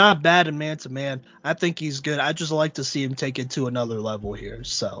 he's not bad in man-to-man. I think he's good. I just like to see him take it to another level here.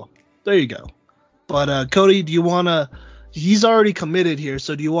 So there you go. But Cody, do you want to, he's already committed here.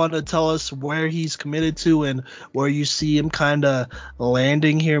 So do you want to tell us where he's committed to and where you see him kind of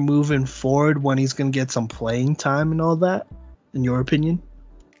landing here moving forward when he's going to get some playing time and all that, in your opinion?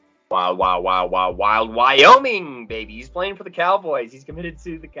 Wild Wyoming, baby. He's playing for the Cowboys. He's committed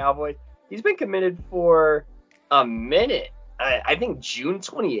to the Cowboys. He's been committed for a minute. I think June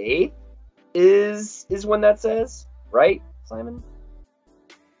 28th is when that says, right, Simon?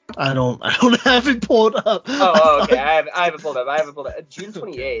 I don't have it pulled up. Oh, okay. I have it pulled up. June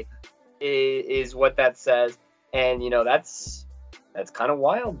 28th is what that says, and that's kind of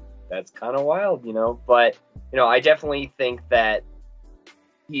wild. That's kind of wild, But I definitely think that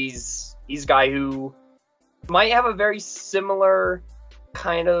he's a guy who might have a very similar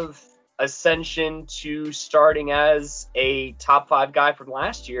kind of ascension to starting as a top 5 guy from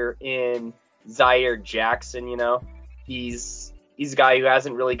last year in Zaire Jackson. He's a guy who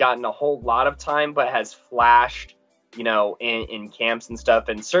hasn't really gotten a whole lot of time, but has flashed, in camps and stuff,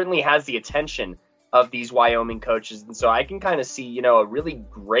 and certainly has the attention of these Wyoming coaches. And so I can kind of see, a really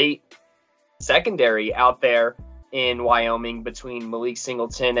great secondary out there in Wyoming between Malik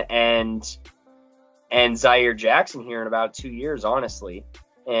Singleton and Zaire Jackson here in about 2 years, honestly.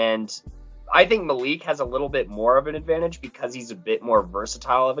 And I think Malik has a little bit more of an advantage because he's a bit more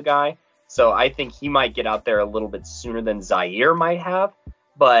versatile of a guy. So I think he might get out there a little bit sooner than Zaire might have.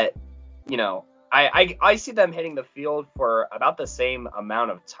 But, I see them hitting the field for about the same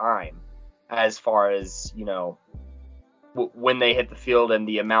amount of time as far as, when they hit the field and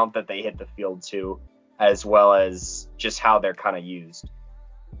the amount that they hit the field to, as well as just how they're kind of used.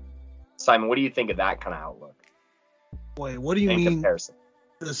 Simon, what do you think of that kind of outlook? Wait, what do you mean comparison?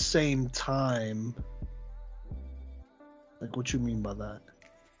 The same time? Like, what you mean by that?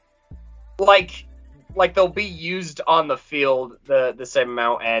 Like they'll be used on the field the same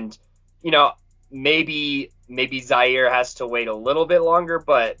amount, and maybe Zaire has to wait a little bit longer,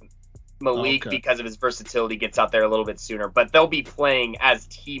 but Malik, because of his versatility, gets out there a little bit sooner. But they'll be playing as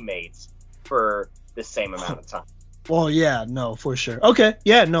teammates for the same amount of time. Well, yeah, no, for sure. Okay,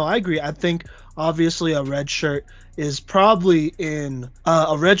 yeah, no, I agree. I think obviously a red shirt is probably in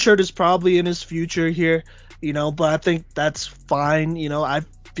his future here, but I think that's fine. I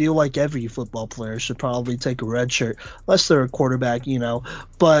feel like every football player should probably take a red shirt unless they're a quarterback,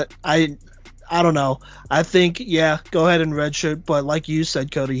 but I don't know. I think, yeah, go ahead and red shirt. But like you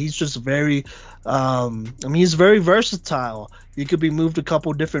said, Cody, he's just very, he's very versatile. He could be moved a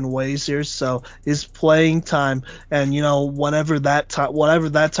couple different ways here. So his playing time and, whatever that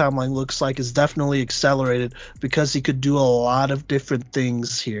timeline looks like is definitely accelerated because he could do a lot of different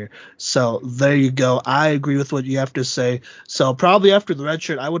things here. So there you go. I agree with what you have to say. So probably after the red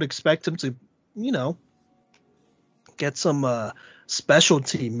shirt, I would expect him to, get some,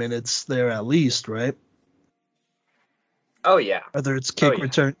 specialty minutes there at least, right? Oh yeah. Whether it's kick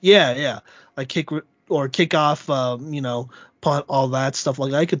return, yeah, like kickoff, punt, all that stuff.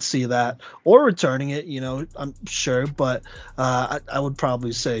 Like I could see that, or returning it, I'm sure, but I would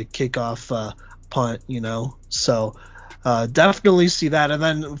probably say kickoff, punt, So definitely see that, and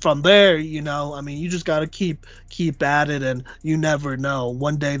then from there, you just gotta keep at it, and you never know.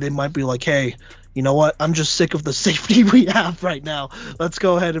 One day they might be like, hey, you know what? I'm just sick of the safety we have right now. Let's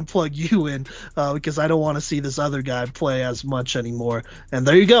go ahead and plug you in because I don't want to see this other guy play as much anymore. And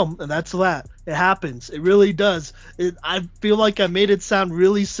there you go. And that's that. It happens. It really does. I feel like I made it sound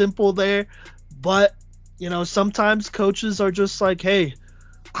really simple there, but sometimes coaches are just like, hey,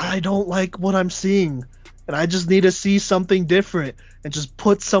 I don't like what I'm seeing, and I just need to see something different and just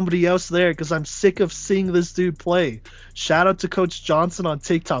put somebody else there because I'm sick of seeing this dude play. Shout out to Coach Johnson on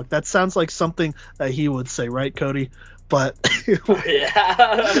TikTok. That sounds like something that he would say, right, Cody? But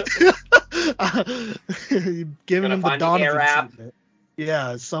yeah, giving him the Donovan treatment.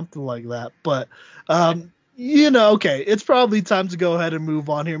 Yeah, something like that. But okay, it's probably time to go ahead and move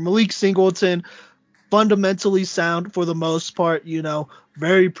on here. Malik Singleton, fundamentally sound for the most part.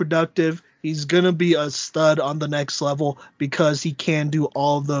 Very productive. He's going to be a stud on the next level because he can do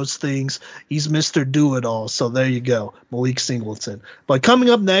all of those things. He's Mr. Do-It-All. So there you go, Malik Singleton. But coming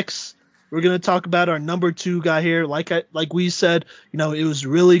up next, we're going to talk about our number 2 guy here. Like we said, it was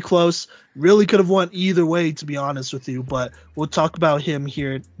really close. Really could have went either way, to be honest with you. But we'll talk about him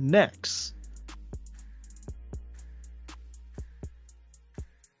here next.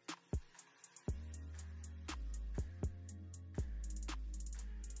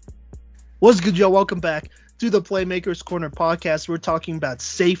 What's good, y'all? Welcome back to the Playmakers Corner podcast. We're talking about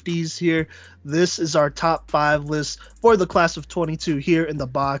safeties here. This is our top 5 list for the class of 22 here in the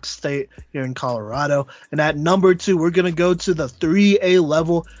Box State here in Colorado. And at number 2, we're going to go to the 3A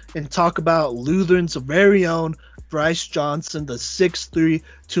level and talk about Lutheran's very own Bryce Johnson, the 6'3",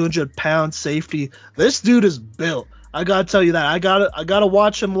 200-pound safety. This dude is built. I gotta tell you that. I gotta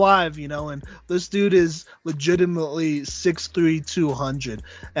watch him live, and this dude is legitimately 6'3", 200.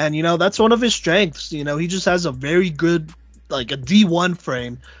 And, that's one of his strengths. He just has a very good, like a D1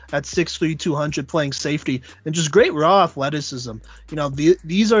 frame at 6'3", 200 playing safety and just great raw athleticism.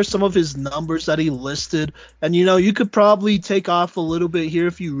 These are some of his numbers that he listed. And, you could probably take off a little bit here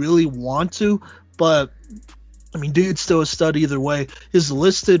if you really want to, but dude's still a stud either way. His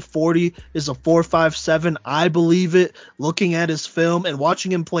listed 40 is a 4.57. I believe it. Looking at his film and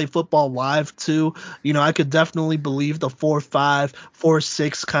watching him play football live too, I could definitely believe the 4.5,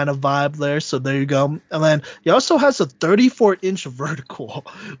 4.6 kind of vibe there. So there you go. And then he also has a 34-inch vertical,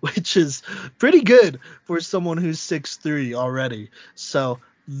 which is pretty good for someone who's 6'3 already. So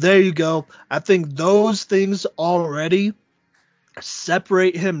there you go. I think those things already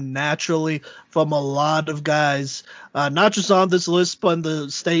separate him naturally from a lot of guys, not just on this list, but in the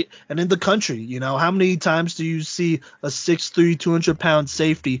state and in the country. How many times do you see a 6'3", 200-pound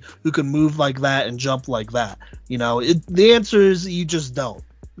safety who can move like that and jump like that? The answer is you just don't.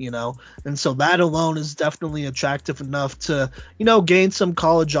 And so that alone is definitely attractive enough to, gain some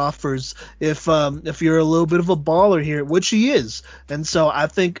college offers if you're a little bit of a baller here, which he is. And so I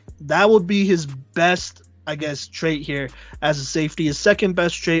think that would be his best, trait here as a safety. His second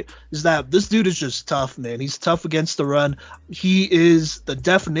best trait is that this dude is just tough, man. He's tough against the run. He is the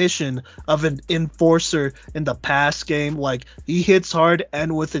definition of an enforcer in the pass game. Like, he hits hard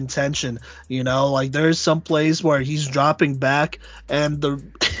and with intention. There's some plays where he's dropping back and the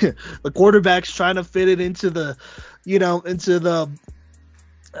the quarterback's trying to fit it into the into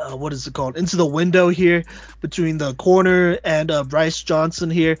the window here between the corner and Bryce Johnson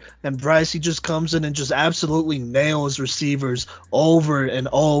here. And Bryce, he just comes in and just absolutely nails receivers over and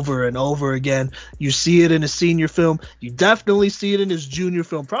over and over again. You see it in his senior film. You definitely see it in his junior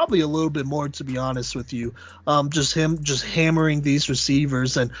film, probably a little bit more, to be honest with you. Just him just hammering these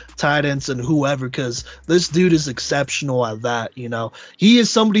receivers and tight ends and whoever, because this dude is exceptional at that. He is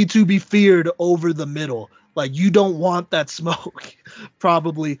somebody to be feared over the middle. Like, you don't want that smoke,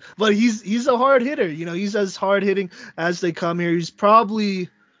 probably. But he's a hard hitter. He's as hard hitting as they come here. He's probably,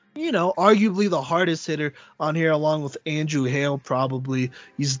 arguably the hardest hitter on here, along with Andrew Hale, probably.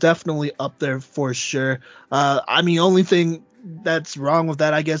 He's definitely up there for sure. Only thing that's wrong with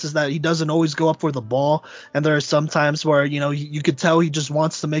that, is that he doesn't always go up for the ball. And there are some times where, you could tell he just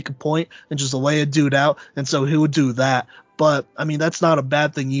wants to make a point and just lay a dude out. And so he would do that. But, that's not a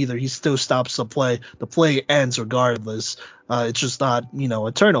bad thing either. He still stops the play. The play ends regardless. It's just not,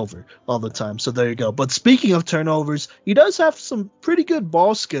 a turnover all the time. So there you go. But speaking of turnovers, he does have some pretty good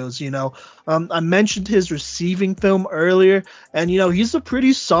ball skills, I mentioned his receiving film earlier, and, he's a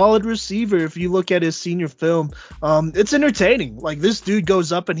pretty solid receiver if you look at his senior film. It's entertaining. Like, this dude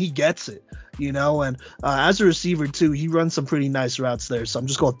goes up and he gets it. And as a receiver, too, he runs some pretty nice routes there. So I'm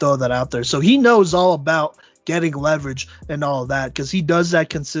just going to throw that out there. So he knows all about getting leverage and all of that, because he does that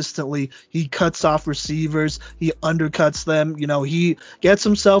consistently. He cuts off receivers, he undercuts them, he gets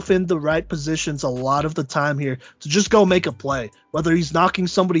himself in the right positions a lot of the time here to just go make a play, whether he's knocking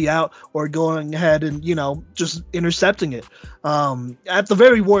somebody out or going ahead and just intercepting it. At the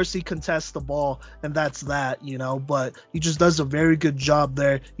very worst, he contests the ball, and that's that. But he just does a very good job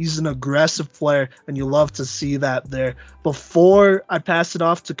there. He's an aggressive player, and you love to see that there. Before I pass it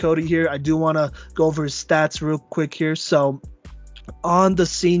off to Cody here, I do want to go over his stats real quick here. So on the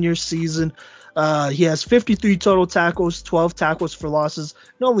senior season, he has 53 total tackles, 12 tackles for losses,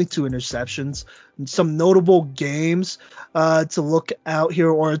 and only 2 interceptions. And some notable games to look out here,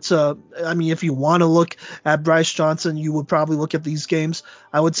 or if you want to look at Bryce Johnson, you would probably look at these games.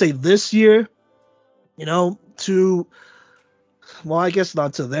 I would say this year, I guess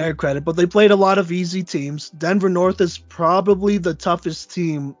not to their credit, but they played a lot of easy teams. Denver North is probably the toughest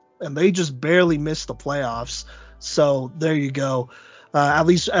team, and they just barely missed the playoffs. So there you go. At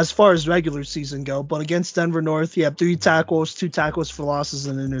least as far as regular season go. But against Denver North, he had 3 tackles, 2 tackles for losses,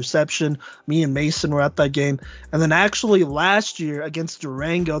 and an interception. Me and Mason were at that game. And then actually last year against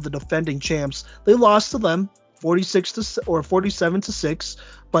Durango, the defending champs, they lost to them 47-6.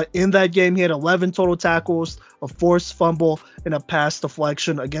 But in that game, he had 11 total tackles, a forced fumble, and a pass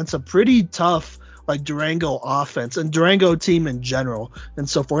deflection against a pretty tough like Durango offense and Durango team in general. And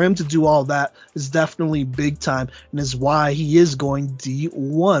so for him to do all that is definitely big time and is why he is going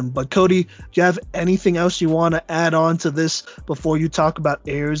D1. But Cody, do you have anything else you want to add on to this before you talk about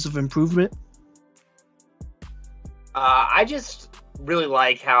areas of improvement? I just really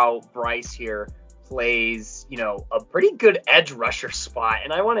like how Bryce here plays, a pretty good edge rusher spot.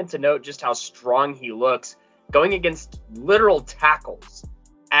 And I wanted to note just how strong he looks going against literal tackles.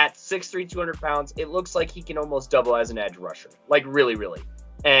 At 6'3", 200 pounds, it looks like he can almost double as an edge rusher. Like, really, really.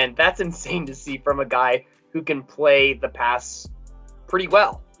 And that's insane to see from a guy who can play the pass pretty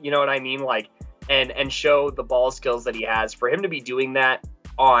well. You know what I mean? Like, and show the ball skills that he has. For him to be doing that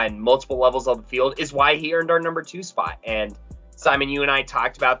on multiple levels of the field is why he earned our number 2 spot. And Simon, you and I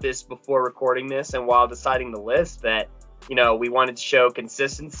talked about this before recording this and while deciding the list that, we wanted to show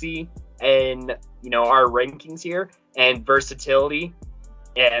consistency in, our rankings here, and versatility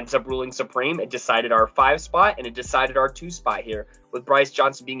ends up ruling supreme. It decided our 5 spot and it decided our 2 spot here, with Bryce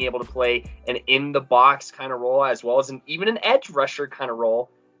Johnson being able to play an in the box kind of role as well as even an edge rusher kind of role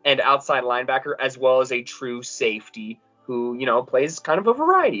and outside linebacker as well as a true safety who, plays kind of a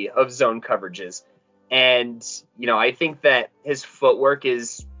variety of zone coverages. And, I think that his footwork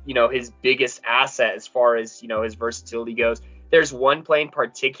is, his biggest asset as far as, his versatility goes. There's one play in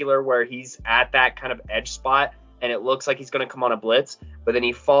particular where he's at that kind of edge spot and it looks like he's going to come on a blitz, but then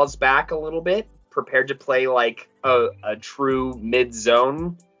he falls back a little bit, prepared to play like a true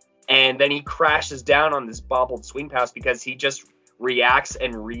mid-zone, and then he crashes down on this bobbled swing pass because he just reacts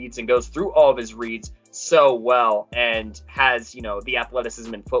and reads and goes through all of his reads so well and has, the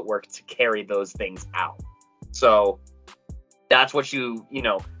athleticism and footwork to carry those things out. So that's what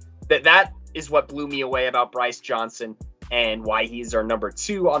that is what blew me away about Bryce Johnson and why he's our number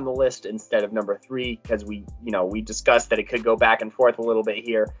 2 on the list instead of number 3, because we discussed that it could go back and forth a little bit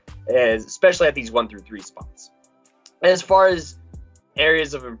here, especially at these 1 through 3 spots. And as far as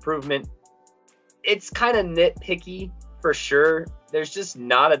areas of improvement, it's kind of nitpicky for sure. There's just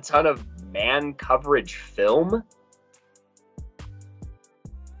not a ton of man coverage film,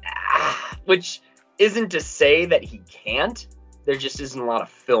 which isn't to say that he can't. There just isn't a lot of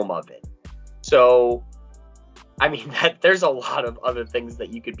film of it. So, I mean, there's a lot of other things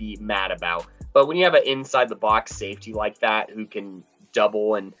that you could be mad about. But when you have an inside the box safety like that who can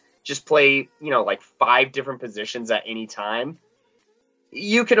double and just play, like 5 different positions at any time,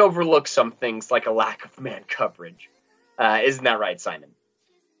 you can overlook some things like a lack of man coverage. Isn't that right, Simon?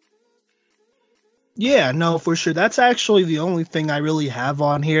 Yeah, no, for sure. That's actually the only thing I really have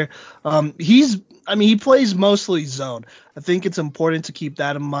on here. He plays mostly zone. I think it's important to keep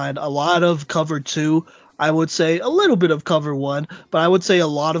that in mind. A lot of cover 2, I would say a little bit of cover 1, but I would say a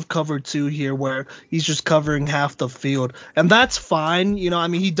lot of cover 2 here where he's just covering half the field. And that's fine.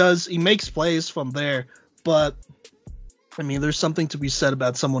 He makes plays from there, but there's something to be said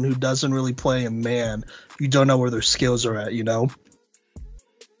about someone who doesn't really play in man. You don't know where their skills are at,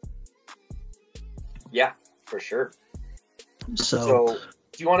 Yeah, for sure. So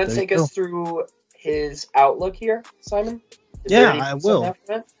do you want to take us through his outlook here, Simon? Yeah, I will.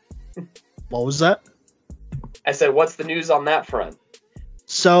 What was that? I said, what's the news on that front?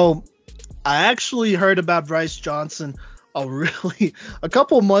 So I actually heard about Bryce Johnson a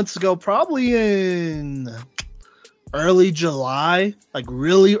couple months ago, probably in early July, like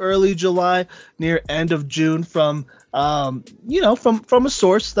really early July, near end of June, from a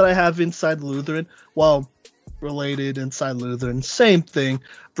source that I have inside Lutheran. Well, related inside Lutheran, same thing.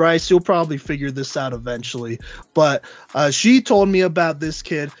 Bryce, you'll probably figure this out eventually. But she told me about this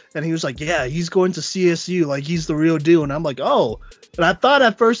kid, and he was like, yeah, he's going to CSU, like he's the real deal. And I'm like, oh. And I thought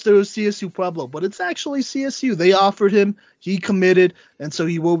at first it was CSU Pueblo, but it's actually CSU. They offered him, he committed, and so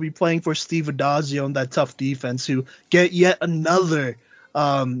he will be playing for Steve Adazio and that tough defense, who get yet another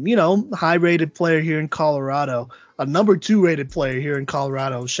high-rated player here in Colorado, a number 2 rated player here in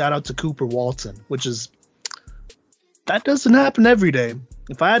Colorado. Shout out to Cooper Walton, that doesn't happen every day.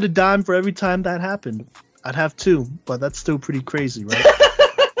 If I had a dime for every time that happened, I'd have 2, but that's still pretty crazy, right?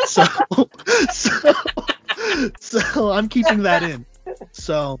 so I'm keeping that in.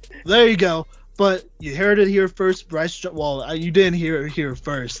 So there you go. But you heard it here first, Bryce. Well, you didn't hear it here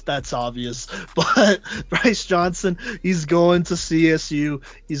first. That's obvious. But Bryce Johnson, he's going to CSU.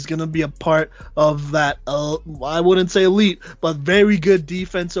 He's going to be a part of that, I wouldn't say elite, but very good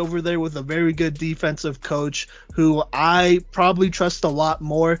defense over there with a very good defensive coach who I probably trust a lot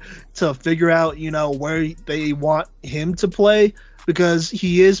more to figure out, where they want him to play. because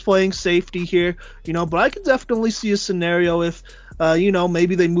he is playing safety here, but I could definitely see a scenario if,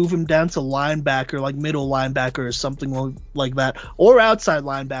 maybe they move him down to linebacker, like middle linebacker or something like that, or outside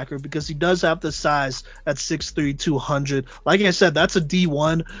linebacker, because he does have the size at 6'3", 200. Like I said, that's a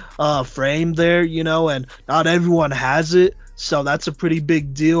D1 frame there, and not everyone has it. So that's a pretty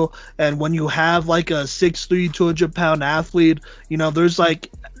big deal. And when you have like a 6'3", 200-pound athlete,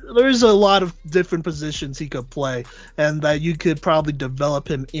 there's a lot of different positions he could play and that you could probably develop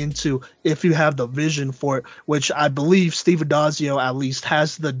him into if you have the vision for it, which I believe Steve Addazio at least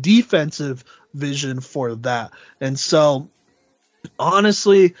has the defensive vision for that. And so,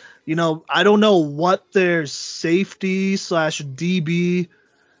 honestly, I don't know what their safety / DB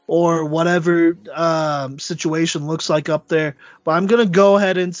or whatever situation looks like up there. But I'm going to go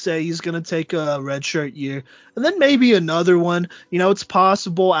ahead and say he's going to take a redshirt year. And then maybe another one. It's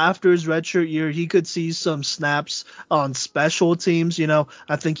possible after his redshirt year, he could see some snaps on special teams.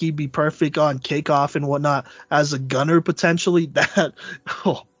 I think he'd be perfect on kickoff and whatnot as a gunner potentially. That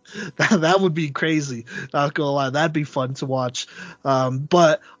would be crazy. Not gonna lie, that'd be fun to watch.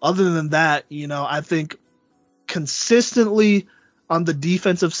 But other than that, I think consistently on the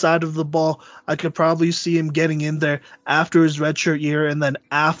defensive side of the ball, I could probably see him getting in there after his redshirt year and then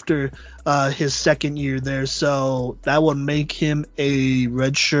after his second year there. So that would make him a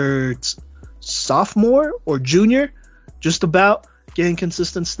redshirt sophomore or junior, just about getting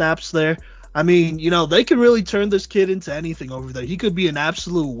consistent snaps there. I mean, they can really turn this kid into anything over there. He could be an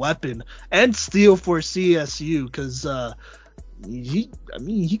absolute weapon and steal for CSU because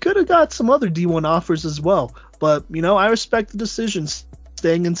he could have got some other D1 offers as well. But, I respect the decision,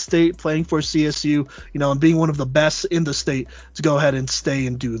 staying in state, playing for CSU, and being one of the best in the state to go ahead and stay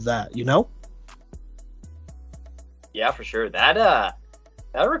and do that, Yeah, for sure. That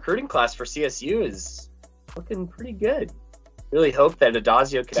recruiting class for CSU is looking pretty good. Really hope that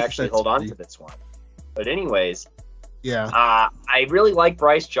Addazio could actually hold on to this one. But anyways, yeah, I really like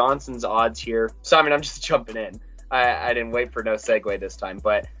Bryce Johnson's odds here. So, I'm just jumping in. I didn't wait for no segue this time,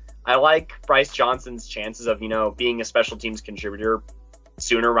 but I like Bryce Johnson's chances of, being a special teams contributor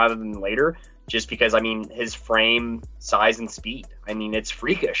sooner rather than later, just because, his frame, size, and speed. It's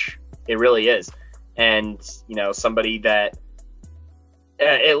freakish. It really is. And, somebody that,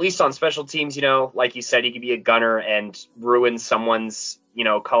 at least on special teams, like you said, he could be a gunner and ruin someone's,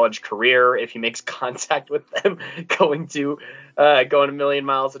 college career if he makes contact with them going a million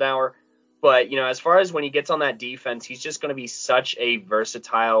miles an hour. But, as far as when he gets on that defense, he's just going to be such a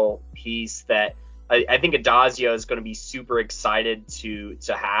versatile piece that I think Addazio is going to be super excited to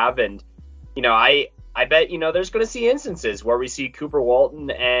have. And, I bet, there's going to see instances where we see Cooper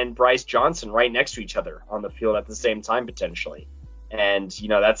Walton and Bryce Johnson right next to each other on the field at the same time, potentially. And,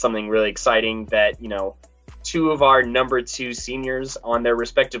 that's something really exciting that, two of our number 2 seniors on their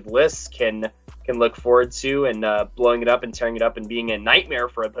respective lists can look forward to, and blowing it up and tearing it up and being a nightmare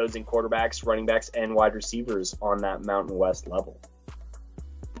for opposing quarterbacks, running backs, and wide receivers on that Mountain West level.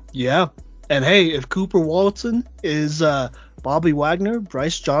 Yeah. And hey, if Cooper Walton is Bobby Wagner,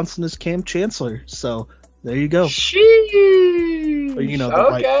 Bryce Johnson is Cam Chancellor. So there you go. Sheesh. Or, the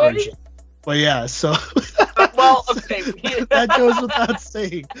white version. But yeah, so well, okay. That goes without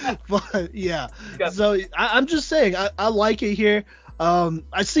saying. But yeah. So I'm just saying I like it here.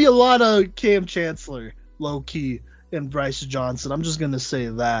 I see a lot of Cam Chancellor low key in Bryce Johnson. I'm just gonna say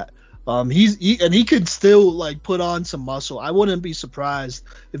that. He could still put on some muscle. I wouldn't be surprised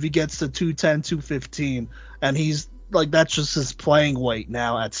if he gets to 210, 215, and he's that's just his playing weight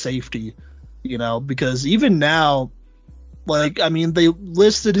now at safety, because even now, they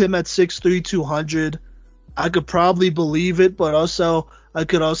listed him at 6'3", 200. I could probably believe it, but I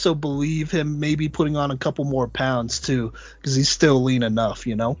could also believe him maybe putting on a couple more pounds too, because he's still lean enough,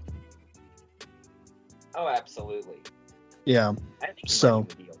 Oh, absolutely. Yeah. I think so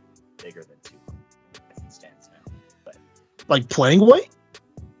he might be bigger than 200 as it stands now. But playing weight?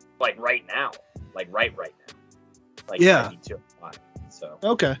 Right now. Right now. Yeah. 205. So.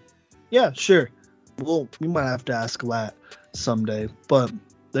 Okay. Yeah, sure. Well, we might have to ask that someday, but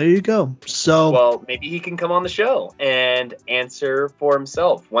there you go. So, well, maybe he can come on the show and answer for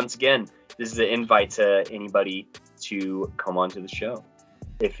himself. Once again, this is an invite to anybody to come onto the show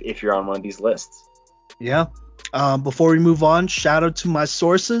if you're on one of these lists. Yeah. Before we move on, shout out to my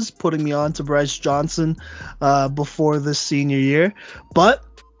sources putting me on to Bryce Johnson before this senior year. But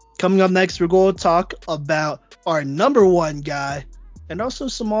coming up next, we're going to talk about our number 1 guy and also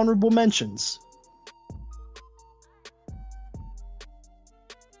some honorable mentions.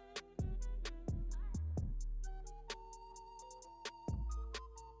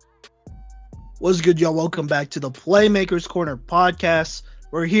 What's good, y'all? Welcome back to the Playmakers Corner podcast.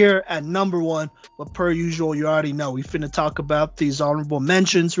 We're here at number one, but per usual, you already know we finna talk about these honorable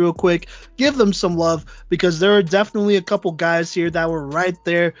mentions real quick, give them some love, because there are definitely a couple guys here that were right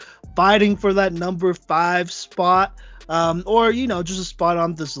there fighting for that number 5 spot, or, just a spot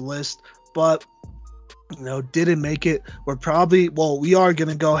on this list, but didn't make it. We are going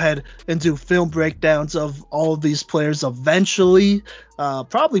to go ahead and do film breakdowns of all of these players eventually,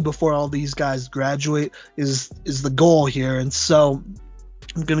 probably before all these guys graduate is the goal here. And so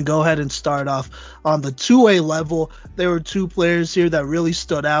I'm going to go ahead and start off on the 2A level. There were 2 players here that really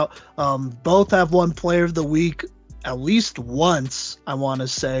stood out. Both have won Player of the Week at least once, I want to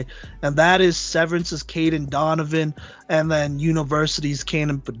say, and that is Severance's Caden Donovan and then University's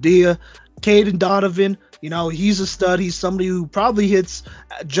Cannon Padilla. Caden Donovan, he's a stud. He's somebody who probably hits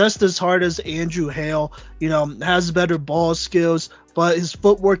just as hard as Andrew Hale, has better ball skills, but his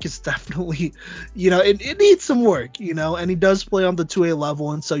footwork is definitely, it needs some work, and he does play on the 2A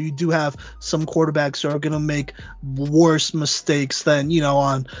level. And so you do have some quarterbacks who are going to make worse mistakes than,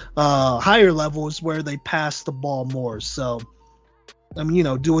 on higher levels where they pass the ball more. So,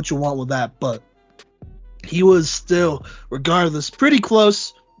 do what you want with that. But he was still, regardless, pretty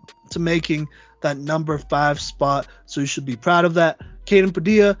close to making that number 5 spot, so you should be proud of that. Caden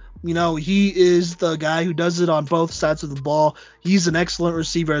Padilla, he is the guy who does it on both sides of the ball. He's an excellent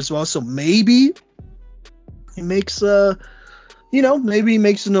receiver as well, so maybe he makes maybe he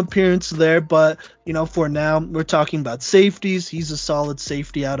makes an appearance there, but for now we're talking about safeties. He's a solid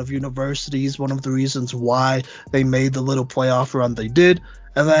safety out of University. He's one of the reasons why they made the little playoff run they did.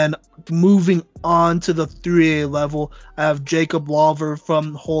 And then moving on to the 3A level, I have Jacob Lawver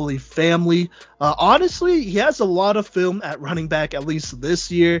from Holy Family. Honestly, he has a lot of film at running back, at least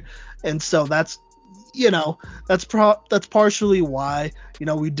this year. And so that's partially why,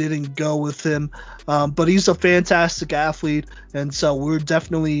 we didn't go with him. But he's a fantastic athlete. And so we're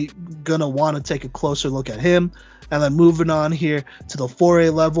definitely going to want to take a closer look at him. And then moving on here to the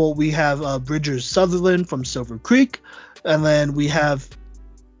 4A level, we have Bridger Sutherland from Silver Creek. And then we have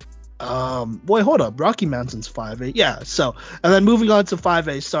Rocky Mountain's 5A. Yeah, so, and then moving on to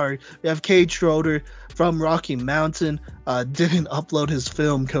 5A, we have Cade Schroeder from Rocky Mountain. Didn't upload his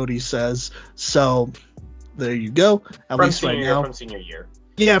film, Cody says. So, there you go. At least right now. From senior year.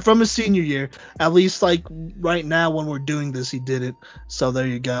 Yeah, from his senior year. At least, right now when we're doing this, he didn't. So, there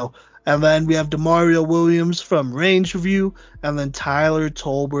you go. And then we have Demario Williams from Rangeview, and then Tyler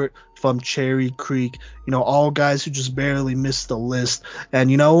Tolbert from Cherry Creek, all guys who just barely missed the list.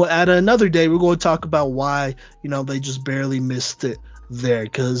 And, at another day, we're going to talk about why, they just barely missed it there.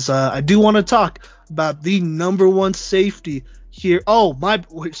 Because I do want to talk about the number 1 safety here.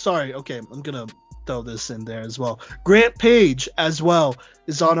 Okay, I'm going to throw this in there as well. Grant Page as well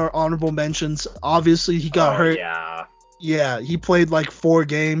is on our honorable mentions. Obviously, he got hurt. Yeah, he played 5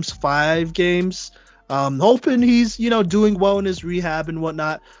 games. Hoping he's, doing well in his rehab and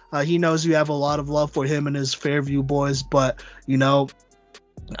whatnot. He knows we have a lot of love for him and his Fairview boys, but,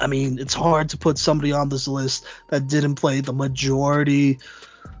 it's hard to put somebody on this list that didn't play the majority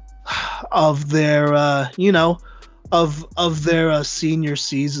of their, of their senior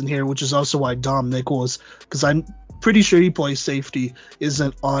season here, which is also why Dom Nichols, because I'm pretty sure he plays safety,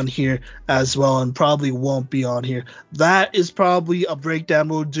 isn't on here as well and probably won't be on here. That is probably a breakdown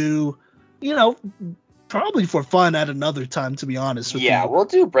we'll do, probably for fun at another time, to be honest with you. Yeah, we'll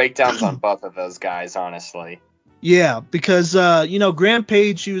do breakdowns on both of those guys, honestly. Yeah, because, Grant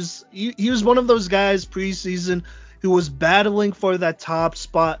Page, he was one of those guys preseason who was battling for that top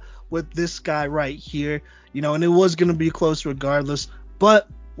spot with this guy right here, and it was going to be close regardless. But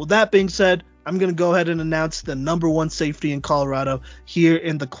with that being said, I'm going to go ahead and announce the number 1 safety in Colorado here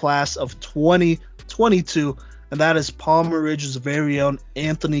in the class of 2022, and that is Palmer Ridge's very own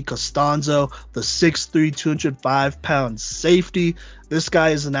Anthony Costanzo, the 6'3", 205-pound safety. This guy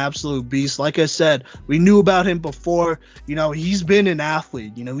is an absolute beast. Like I said, we knew about him before. He's been an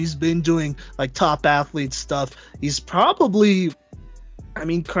athlete. He's been doing top athlete stuff. He's probably,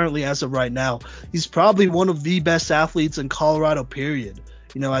 currently as of right now, he's probably one of the best athletes in Colorado, period.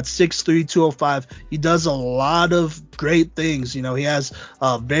 At 6'3", 205, he does a lot of great things. He has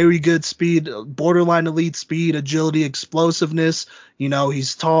very good speed, borderline elite speed, agility, explosiveness.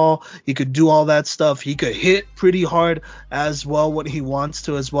 He's tall. He could do all that stuff. He could hit pretty hard as well when he wants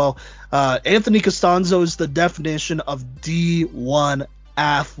to as well. Anthony Costanzo is the definition of D1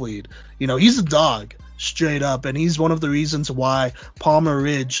 athlete. He's a dog straight up, and he's one of the reasons why Palmer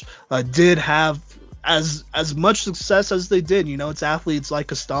Ridge did have as much success as they did, it's athletes like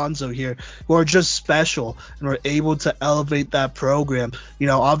Costanzo here who are just special and were able to elevate that program.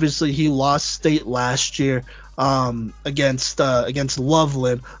 Obviously he lost state last year against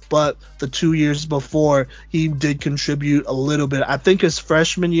Loveland, but the 2 years before he did contribute a little bit. I think his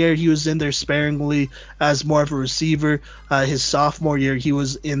freshman year he was in there sparingly as more of a receiver. His sophomore year he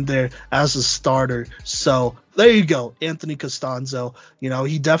was in there as a starter. So there you go, Anthony Costanzo.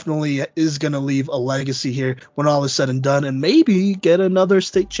 He definitely is going to leave a legacy here when all is said and done, and maybe get another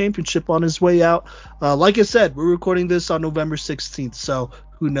state championship on his way out. Like I said, we're recording this on November 16th, so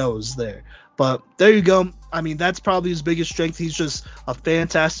who knows there. But there you go. I mean, that's probably his biggest strength. He's just a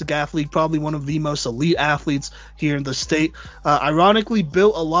fantastic athlete, probably one of the most elite athletes here in the state. Ironically,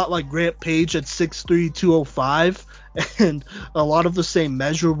 built a lot like Grant Page at 6'3", 205, and a lot of the same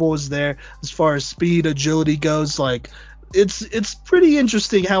measurables there as far as speed, agility goes. Like, it's pretty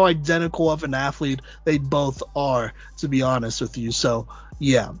interesting how identical of an athlete they both are, to be honest with you. So,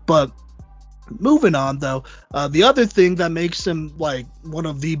 yeah, but moving on, though, the other thing that makes him like one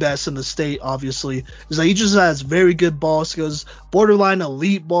of the best in the state, obviously, is that he just has very good ball skills, borderline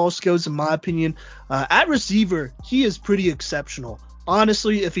elite ball skills, in my opinion. At receiver, he is pretty exceptional.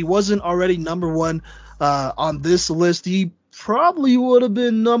 Honestly, if he wasn't already number one on this list, he probably would have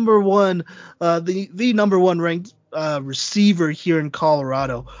been number one, the number one ranked receiver here in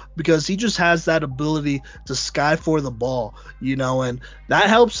Colorado, because he just has that ability to sky for the ball, and that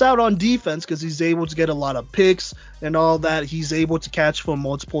helps out on defense because he's able to get a lot of picks and all that. He's able to catch from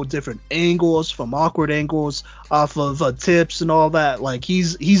multiple different angles, from awkward angles, off of tips and all that. Like,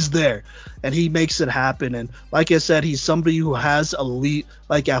 he's there and he makes it happen. And like I said, he's somebody who has elite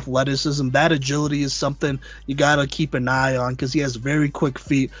athleticism. That agility is something you gotta keep an eye on because he has very quick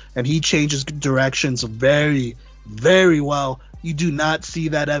feet and he changes directions very, very well. You do not see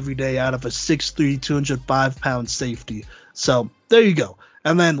that every day out of a 6'3", 205-pound safety. So there you go.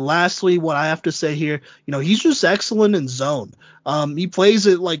 And then lastly, what I have to say here, he's just excellent in zone. He plays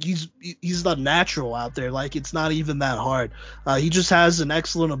it like he's the natural out there. Like, it's not even that hard. He just has an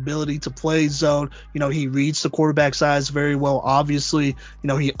excellent ability to play zone. He reads the quarterback's eyes very well. Obviously,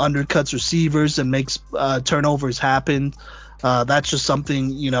 he undercuts receivers and makes turnovers happen. That's just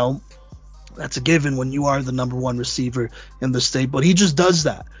something, that's a given when you are the number one receiver in the state. But he just does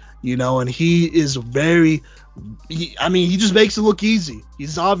that, and he is he just makes it look easy.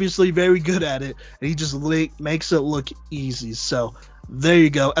 He's obviously very good at it, and he just makes it look easy. So there you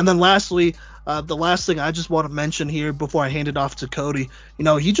go. And then lastly, the last thing I just want to mention here before I hand it off to Cody,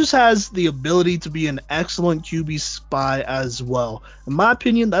 he just has the ability to be an excellent QB spy as well. In my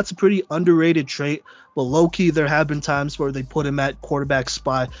opinion, that's a pretty underrated trait. But low-key, there have been times where they put him at quarterback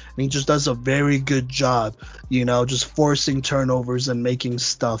spy, and he just does a very good job, just forcing turnovers and making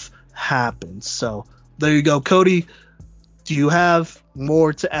stuff happen. So there you go. Cody, do you have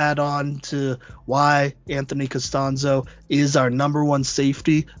more to add on to why Anthony Costanzo is our number one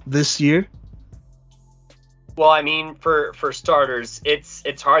safety this year? Well, I mean, for starters,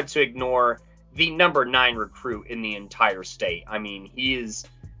 it's hard to ignore the number 9 recruit in the entire state. I mean, he's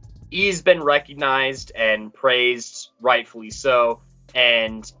been recognized and praised, rightfully so,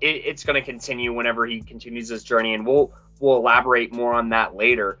 and it's going to continue whenever he continues his journey, and we'll elaborate more on that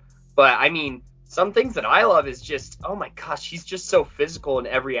later. But I mean, some things that I love is just, oh my gosh, he's just so physical in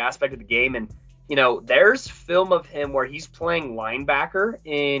every aspect of the game. And there's film of him where he's playing linebacker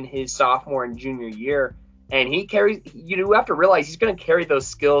in his sophomore and junior year, and he carries, you have to realize he's going to carry those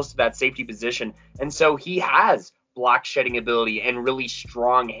skills to that safety position, and so he has block shedding ability and really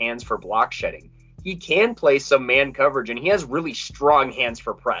strong hands for block shedding. He can play some man coverage, and he has really strong hands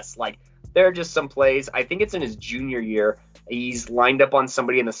for press. Like, there are just some plays, I think it's in his junior year, he's lined up on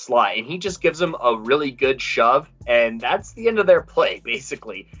somebody in the slot, and he just gives them a really good shove, and that's the end of their play,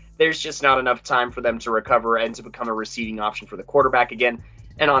 basically. There's just not enough time for them to recover and to become a receiving option for the quarterback again.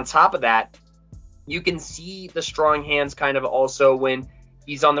 And on top of that, you can see the strong hands kind of also when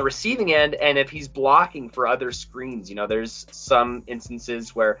he's on the receiving end, and if he's blocking for other screens, there's some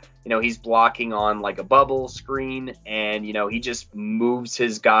instances where, he's blocking on like a bubble screen, and, he just moves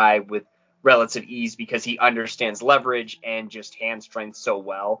his guy with relative ease because he understands leverage and just hand strength so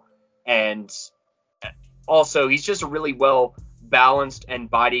well. And also, he's just a really well balanced and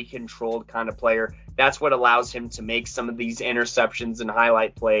body controlled kind of player. That's what allows him to make some of these interceptions and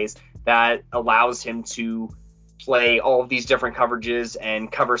highlight plays, that allows him to play all of these different coverages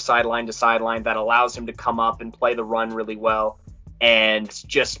and cover sideline to sideline, that allows him to come up and play the run really well and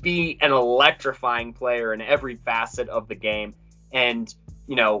just be an electrifying player in every facet of the game. And,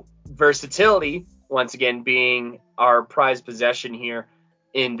 versatility, once again, being our prized possession here,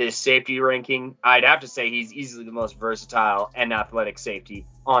 in this safety ranking, I'd have to say he's easily the most versatile and athletic safety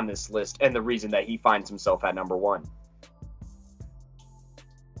on this list, and the reason that he finds himself at number 1.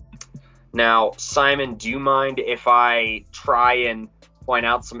 Now, Simon, do you mind if I try and point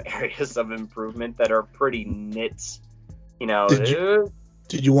out some areas of improvement that are pretty nits? Did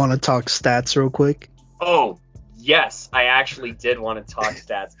you want to talk stats real quick? Oh, yes, I actually did want to talk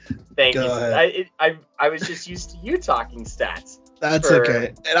stats. Thank you. I was just used to you talking stats. That's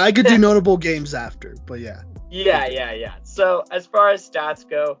okay. And I could do notable games after, but yeah. Yeah. So as far as stats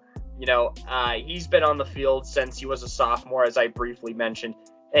go, he's been on the field since he was a sophomore, as I briefly mentioned.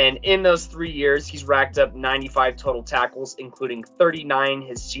 And in those 3 years, he's racked up 95 total tackles, including 39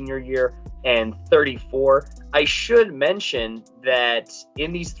 his senior year and 34. I should mention that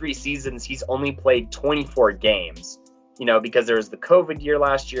in these 3 seasons, he's only played 24 games, because there was the COVID year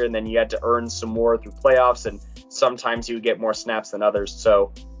last year, and then you had to earn some more through playoffs, and sometimes you would get more snaps than others.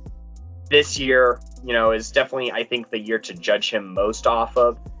 So this year, is definitely, I think, the year to judge him most off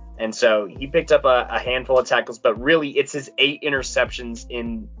of. And so he picked up a handful of tackles, but really it's his 8 interceptions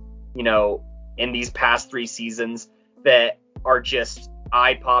in these past 3 seasons that are just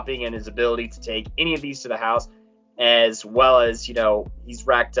eye-popping, and his ability to take any of these to the house, as well as, he's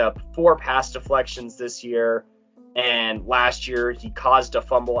racked up 4 pass deflections this year. And last year he caused a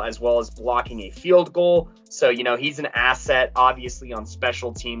fumble as well as blocking a field goal. So, he's an asset, obviously, on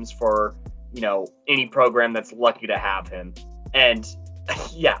special teams for, any program that's lucky to have him. And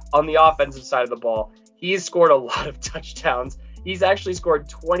yeah, on the offensive side of the ball, he has scored a lot of touchdowns. He's actually scored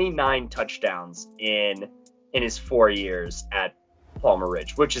 29 touchdowns in his 4 years at Palmer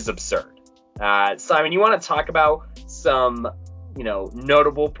Ridge, which is absurd. Simon, you want to talk about some,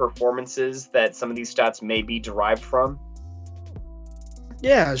 notable performances that some of these stats may be derived from?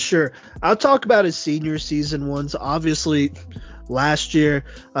 Yeah, sure. I'll talk about his senior season ones. Obviously, last year,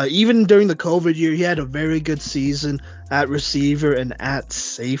 even during the COVID year, he had a very good season at receiver and at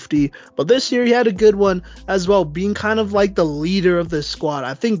safety. But this year he had a good one as well, being kind of like the leader of this squad.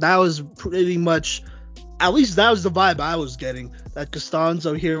 I think that was pretty much, at least that was the vibe I was getting, that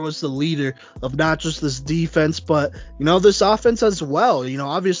Castonzo here was the leader of not just this defense, but, this offense as well.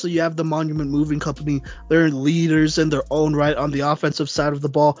 Obviously you have the Monument Moving Company. They're leaders in their own right on the offensive side of the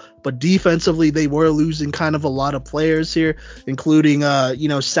ball, but defensively they were losing kind of a lot of players here, including,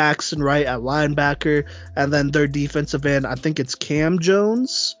 Saxon Wright at linebacker, and then their defensive end, I think it's Cam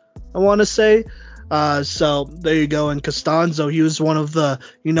Jones, I want to say. So there you go. And Castonzo, he was one of the,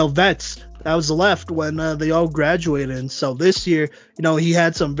 vets that was left when they all graduated. And so this year, he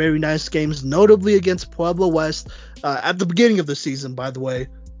had some very nice games, notably against Pueblo West at the beginning of the season, by the way,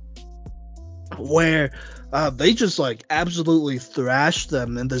 where they just absolutely thrashed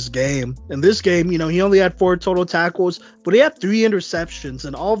them in this game. In this game, he only had 4 total tackles, but he had 3 interceptions,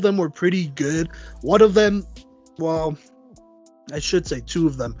 and all of them were pretty good. One of them, well, I should say 2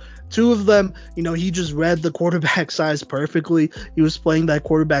 of them. 2 of them, he just read the quarterback size perfectly. He was playing that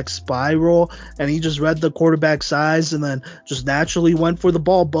quarterback spy role, and he just read the quarterback size and then just naturally went for the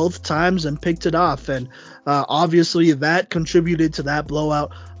ball both times and picked it off. And obviously that contributed to that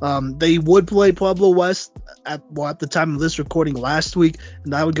blowout. They would play Pueblo West at the time of this recording last week,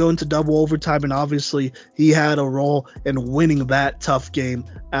 and that would go into double overtime, and obviously he had a role in winning that tough game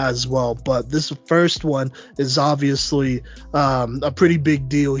as well. But this first one is obviously a pretty big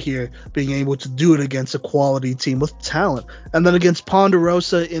deal here, being able to do it against a quality team with talent. And then against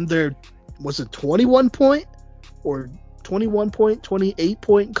Ponderosa in their, was it 21 point or 21 point, 28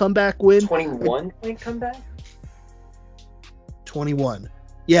 point comeback win? 21 point comeback? 21.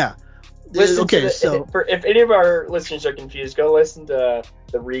 Yeah. Okay, so if any of our listeners are confused, go listen to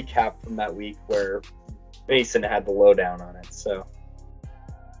the recap from that week where Mason had the lowdown on it. So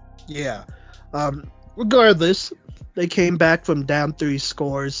yeah. Regardless, they came back from down 3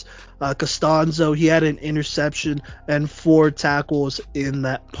 scores. Castonzo, he had an interception and 4 tackles in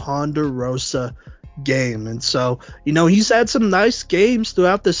that Ponderosa game. And so, he's had some nice games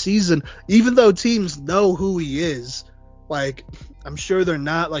throughout the season, even though teams know who he is. I'm sure they're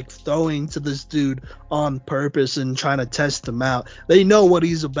not throwing to this dude on purpose and trying to test him out. They know what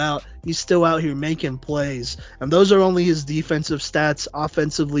he's about. He's still out here making plays. And those are only his defensive stats.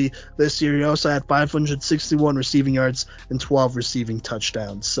 Offensively this year, he also had 561 receiving yards and 12 receiving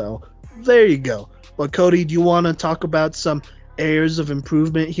touchdowns. So there you go. But Cody, do you want to talk about some areas of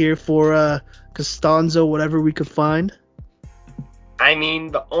improvement here for Castonzo, whatever we could find? I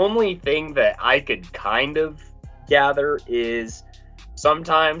mean, the only thing that I could kind of gather is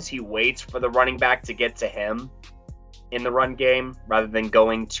sometimes he waits for the running back to get to him in the run game rather than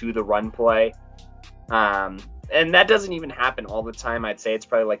going to the run play. and that doesn't even happen all the time. I'd say it's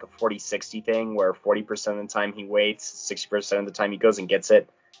probably like a 40-60 thing where 40% of the time he waits, 60% of the time he goes and gets it.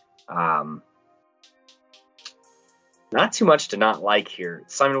 Not too much to not like here.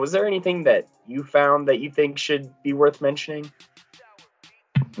 Simon, was there anything that you found that you think should be worth mentioning?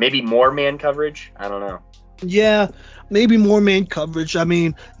 Maybe more man coverage? I don't know. Yeah, maybe more man coverage. I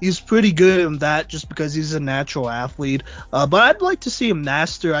mean, he's pretty good in that just because he's a natural athlete. But I'd like to see him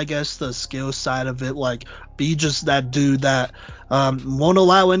master, I guess, the skill side of it. Like, be just that dude that won't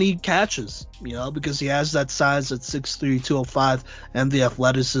allow any catches, because he has that size at 6'3", 205, and the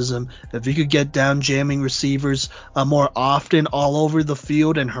athleticism. If he could get down jamming receivers more often all over the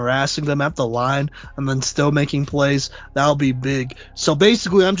field and harassing them at the line and then still making plays, that would be big. So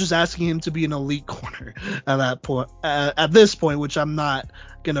basically, I'm just asking him to be an elite corner at that point. At this point, which I'm not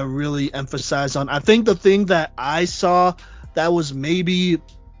going to really emphasize on. I think the thing that I saw that was maybe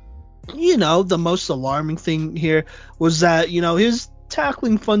the most alarming thing here was that, his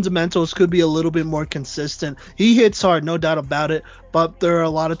tackling fundamentals could be a little bit more consistent. He hits hard, no doubt about it, but there are a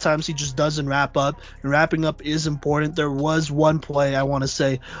lot of times he just doesn't wrap up, and wrapping up is important. There was one play, I want to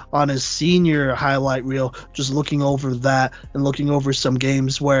say, on his senior highlight reel, just looking over that and looking over some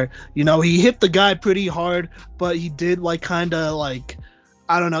games where, he hit the guy pretty hard, but he did I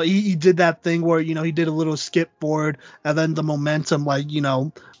don't know, he did that thing where, he did a little skip forward, and then the momentum,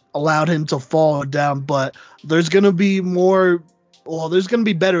 allowed him to fall down. But there's going to be there's going to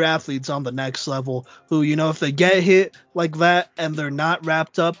be better athletes on the next level who, if they get hit like that and they're not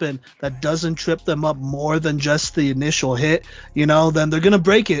wrapped up and that doesn't trip them up more than just the initial hit, then they're going to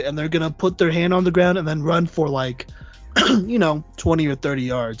break it and they're going to put their hand on the ground and then run for 20 or 30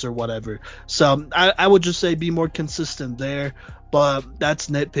 yards or whatever. So I would just say be more consistent there, but that's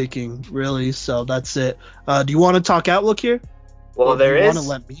nitpicking really. So that's it. Do you want to talk outlook here? Well, do you want to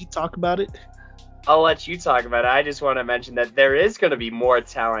let me talk about it? I'll let you talk about it. I just want to mention that there is going to be more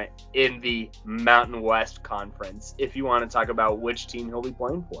talent in the Mountain West Conference if you want to talk about which team he'll be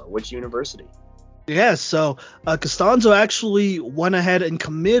playing for, which university. Yeah, so Costanzo actually went ahead and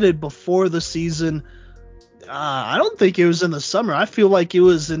committed before the season. I don't think it was in the summer. I feel like it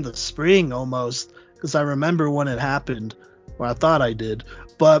was in the spring almost, because I remember when it happened, or I thought I did.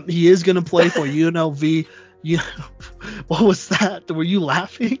 But he is going to play for UNLV. What was that? Were you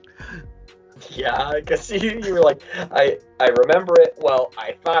laughing? Yeah, because you were like, I remember it. Well,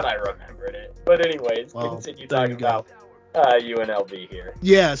 I thought I remembered it. But anyways, continue talking about UNLV here.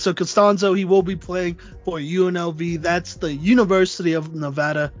 Yeah, so Costanzo, he will be playing for UNLV. That's the University of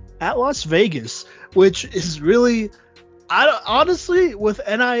Nevada at Las Vegas, which is really, honestly, with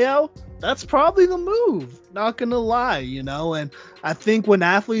NIL, that's probably the move. Not gonna lie, and I think when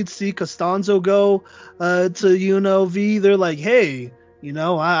athletes see Costanzo go to UNLV, they're like, hey,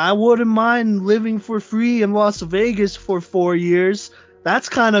 I wouldn't mind living for free in Las Vegas for 4 years. That's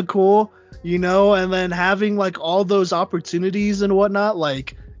kind of cool, and then having all those opportunities and whatnot,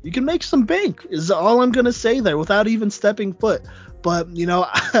 you can make some bank is all I'm gonna say there without even stepping foot. But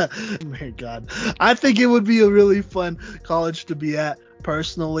my God, I think it would be a really fun college to be at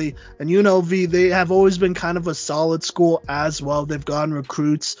personally. And UNLV, they have always been kind of a solid school as well. They've gotten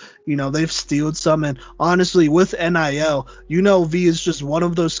recruits, they've stealed some. And honestly, with NIL, UNLV is just one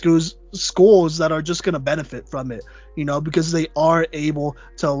of those schools that are just going to benefit from it, because they are able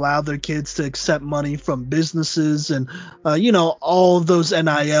to allow their kids to accept money from businesses and, all of those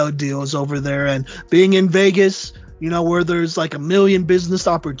NIL deals over there. And being in Vegas, where there's a million business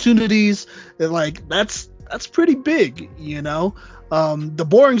opportunities, and that's pretty big, The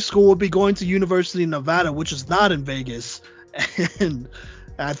boring school would be going to University of Nevada, which is not in Vegas, and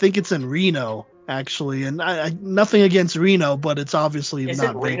I think it's in Reno, actually. And I nothing against Reno, but it's obviously not Vegas.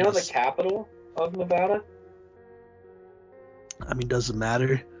 Is Reno the capital of Nevada? I mean, doesn't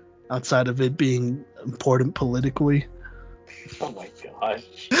matter outside of it being important politically. Oh my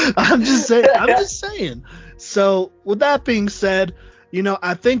gosh. I'm just saying. So with that being said,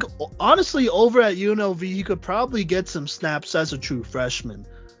 I think honestly over at UNLV he could probably get some snaps as a true freshman,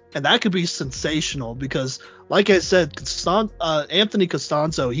 and that could be sensational because, like I said, Anthony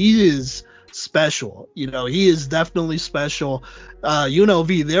Costanzo, he is special. He is definitely special.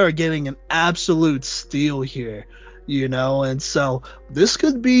 UNLV, they are getting an absolute steal here. And so this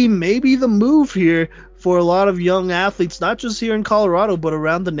could be maybe the move here for a lot of young athletes, not just here in Colorado, but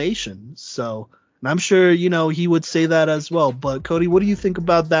around the nation. So, and I'm sure, he would say that as well. But Cody, what do you think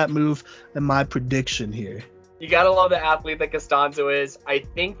about that move and my prediction here? You got to love the athlete that Costanzo is. I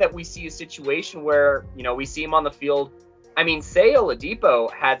think that we see a situation where, we see him on the field. I mean, Say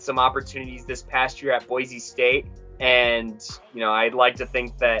Oladipo had some opportunities this past year at Boise State. And, I'd like to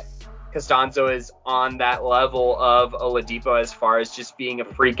think that Costanzo is on that level of Oladipo as far as just being a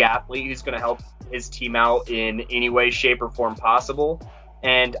freak athlete who's going to help his team out in any way, shape, or form possible.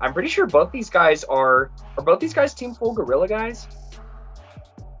 And I'm pretty sure both these guys are both these guys Team Full Gorilla guys?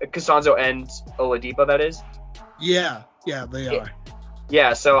 Costanzo and Oladipo, that is. Yeah, they are.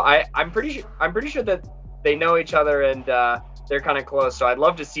 Yeah, so I'm pretty sure that they know each other and they're kind of close. So I'd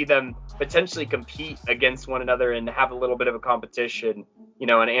love to see them potentially compete against one another and have a little bit of a competition, in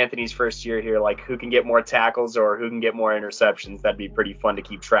Anthony's first year here, like who can get more tackles or who can get more interceptions. That'd be pretty fun to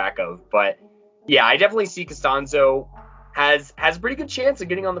keep track of. But yeah, I definitely see Costanzo has a pretty good chance of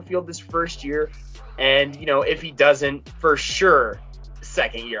getting on the field this first year. And, if he doesn't, for sure,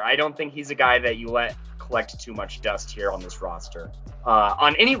 second year. I don't think he's a guy that you let collect too much dust here on this roster,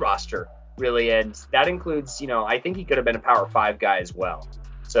 on any roster, really. And that includes, I think he could have been a Power 5 guy as well.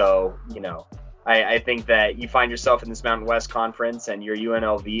 So, I think that you find yourself in this Mountain West Conference and you're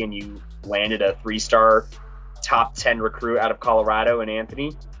UNLV and you landed a 3-star top 10 recruit out of Colorado and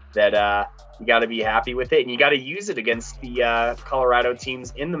Anthony, that you got to be happy with it. And you got to use it against the Colorado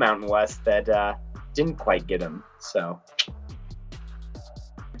teams in the Mountain West that didn't quite get him. So,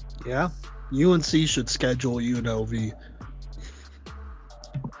 yeah, UNC should schedule UNLV.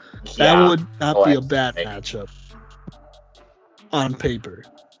 Yeah, that would not be a bad matchup on paper.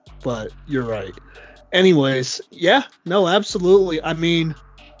 But you're right. Anyways, yeah, no, absolutely. I mean,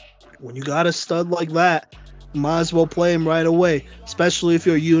 when you got a stud like that, you might as well play him right away, especially if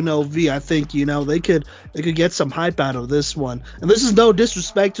you're UNLV. I think, they could get some hype out of this one. And this is no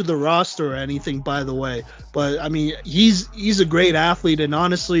disrespect to the roster or anything, by the way. But, I mean, he's a great athlete. And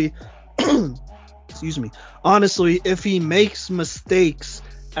honestly, excuse me, if he makes mistakes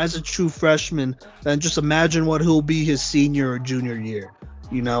as a true freshman, then just imagine what he'll be his senior or junior year.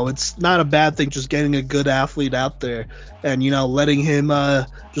 It's not a bad thing just getting a good athlete out there and, letting him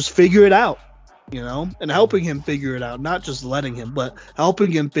just figure it out, and helping him figure it out, not just letting him, but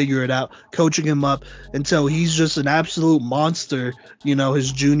helping him figure it out, coaching him up until he's just an absolute monster,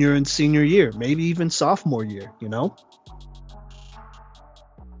 his junior and senior year, maybe even sophomore year,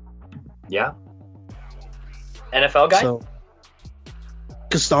 Yeah. NFL guy? So,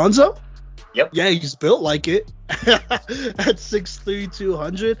 Costanzo? Yep. Yeah, he's built like it at 6'3",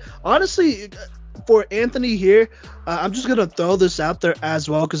 200. Honestly, for Anthony here, I'm just going to throw this out there as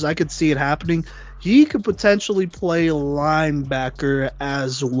well because I could see it happening. He could potentially play linebacker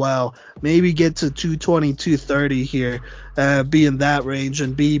as well. Maybe get to 220, 230 here, be in that range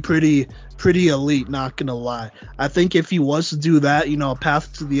and be pretty elite, not going to lie. I think if he was to do that, a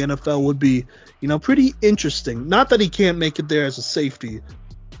path to the NFL would be, pretty interesting. Not that he can't make it there as a safety,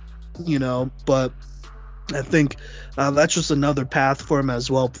 but I think that's just another path for him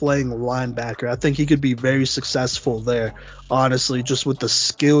as well, playing linebacker. I think he could be very successful there, honestly, just with the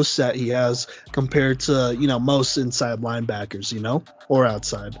skill set he has compared to, most inside linebackers, or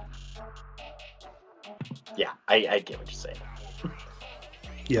outside. Yeah, I get what you're saying.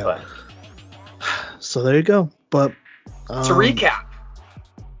 Yeah. But, so there you go. But to recap,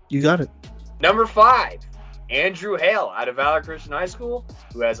 you got it. Number 5. Andrew Hale out of Valor Christian High School,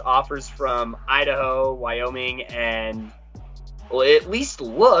 who has offers from Idaho, Wyoming, and at least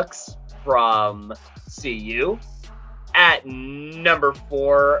looks from CU. At number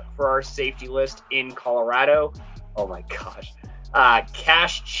 4 for our safety list in Colorado, oh my gosh,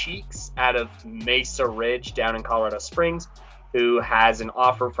 Cash Cheeks out of Mesa Ridge down in Colorado Springs, who has an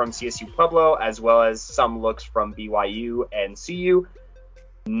offer from CSU Pueblo, as well as some looks from BYU and CU.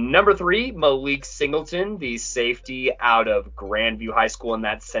 Number 3, Malik Singleton, the safety out of Grandview High School in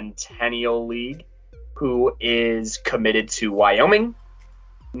that Centennial League, who is committed to Wyoming.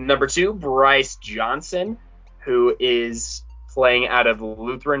 Number 2, Bryce Johnson, who is playing out of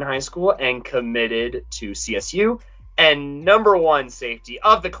Lutheran High School and committed to CSU. And number 1 safety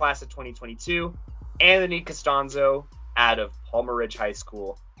of the class of 2022, Anthony Costanzo out of Palmer Ridge High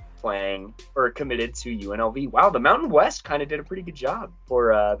School, playing or committed to UNLV. Wow, the Mountain West kind of did a pretty good job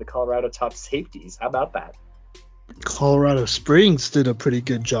for the Colorado top safeties. How about that? Colorado Springs did a pretty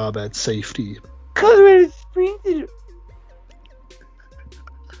good job at safety. Colorado Springs did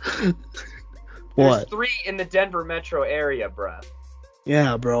What? There's 3 in the Denver metro area, bruh.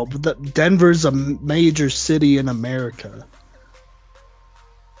 Yeah, bro. But Denver's a major city in America.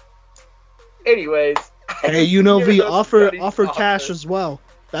 Anyways. Hey, UNLV, offer cash as well.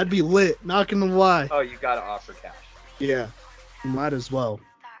 That'd be lit. Not gonna lie. Oh, you gotta offer cash. Yeah, you might as well.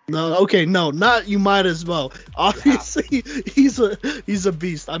 No, okay, no, not you might as well. Obviously, he's a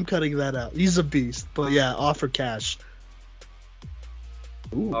beast. I'm cutting that out. He's a beast. But yeah, offer cash.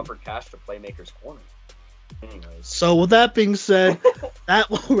 Ooh. Offer cash to Playmaker's Corner. Anyways. So with that being said, that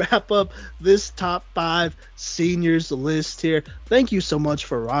will wrap up this top 5 seniors list here. Thank you so much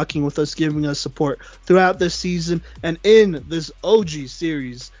for rocking with us, giving us support throughout this season and in this OG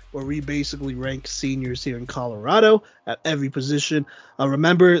series where we basically rank seniors here in Colorado at every position.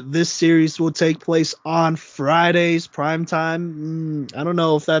 Remember, this series will take place on Fridays, prime time. I don't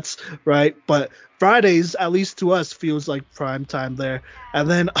know if that's right, but Fridays, at least to us, feels like prime time there. And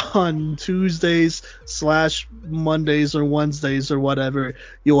then on Tuesdays / Mondays or Wednesdays or whatever,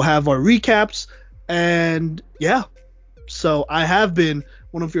 you'll have our recaps. And yeah, so I have been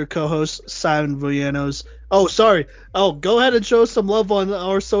one of your co-hosts, Simon Villanos. Oh, sorry. Oh, go ahead and show us some love on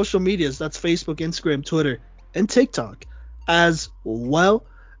our social medias. That's Facebook, Instagram, Twitter, and TikTok as well.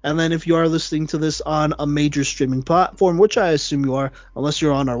 And then if you are listening to this on a major streaming platform, which I assume you are, unless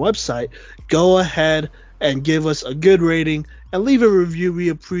you're on our website, go ahead and give us a good rating and leave a review. We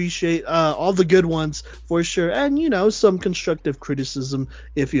appreciate all the good ones for sure. And, you know, some constructive criticism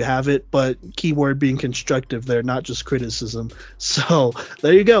if you have it, but keyword being constructive there, not just criticism. So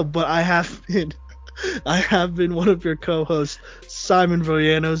there you go. But I have been one of your co-hosts, Simon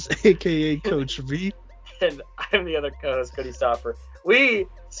Villanos, a.k.a. Coach V. And I'm the other co-host, Cody Stoffer. We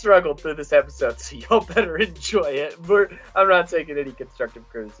struggled through this episode, so y'all better enjoy it. I'm not taking any constructive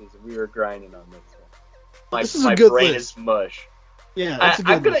criticism. We were grinding on this one. My brain is mush. Yeah, that's a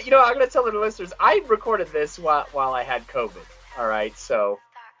good I'm gonna tell the listeners, I recorded this while I had COVID. All right, so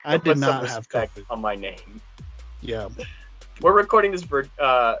I did not have COVID on my name. Yeah. We're recording this for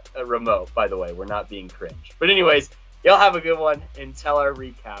remote, by the way. We're not being cringe. But anyways, y'all have a good one. Until our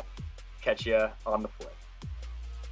recap, catch ya on the flip.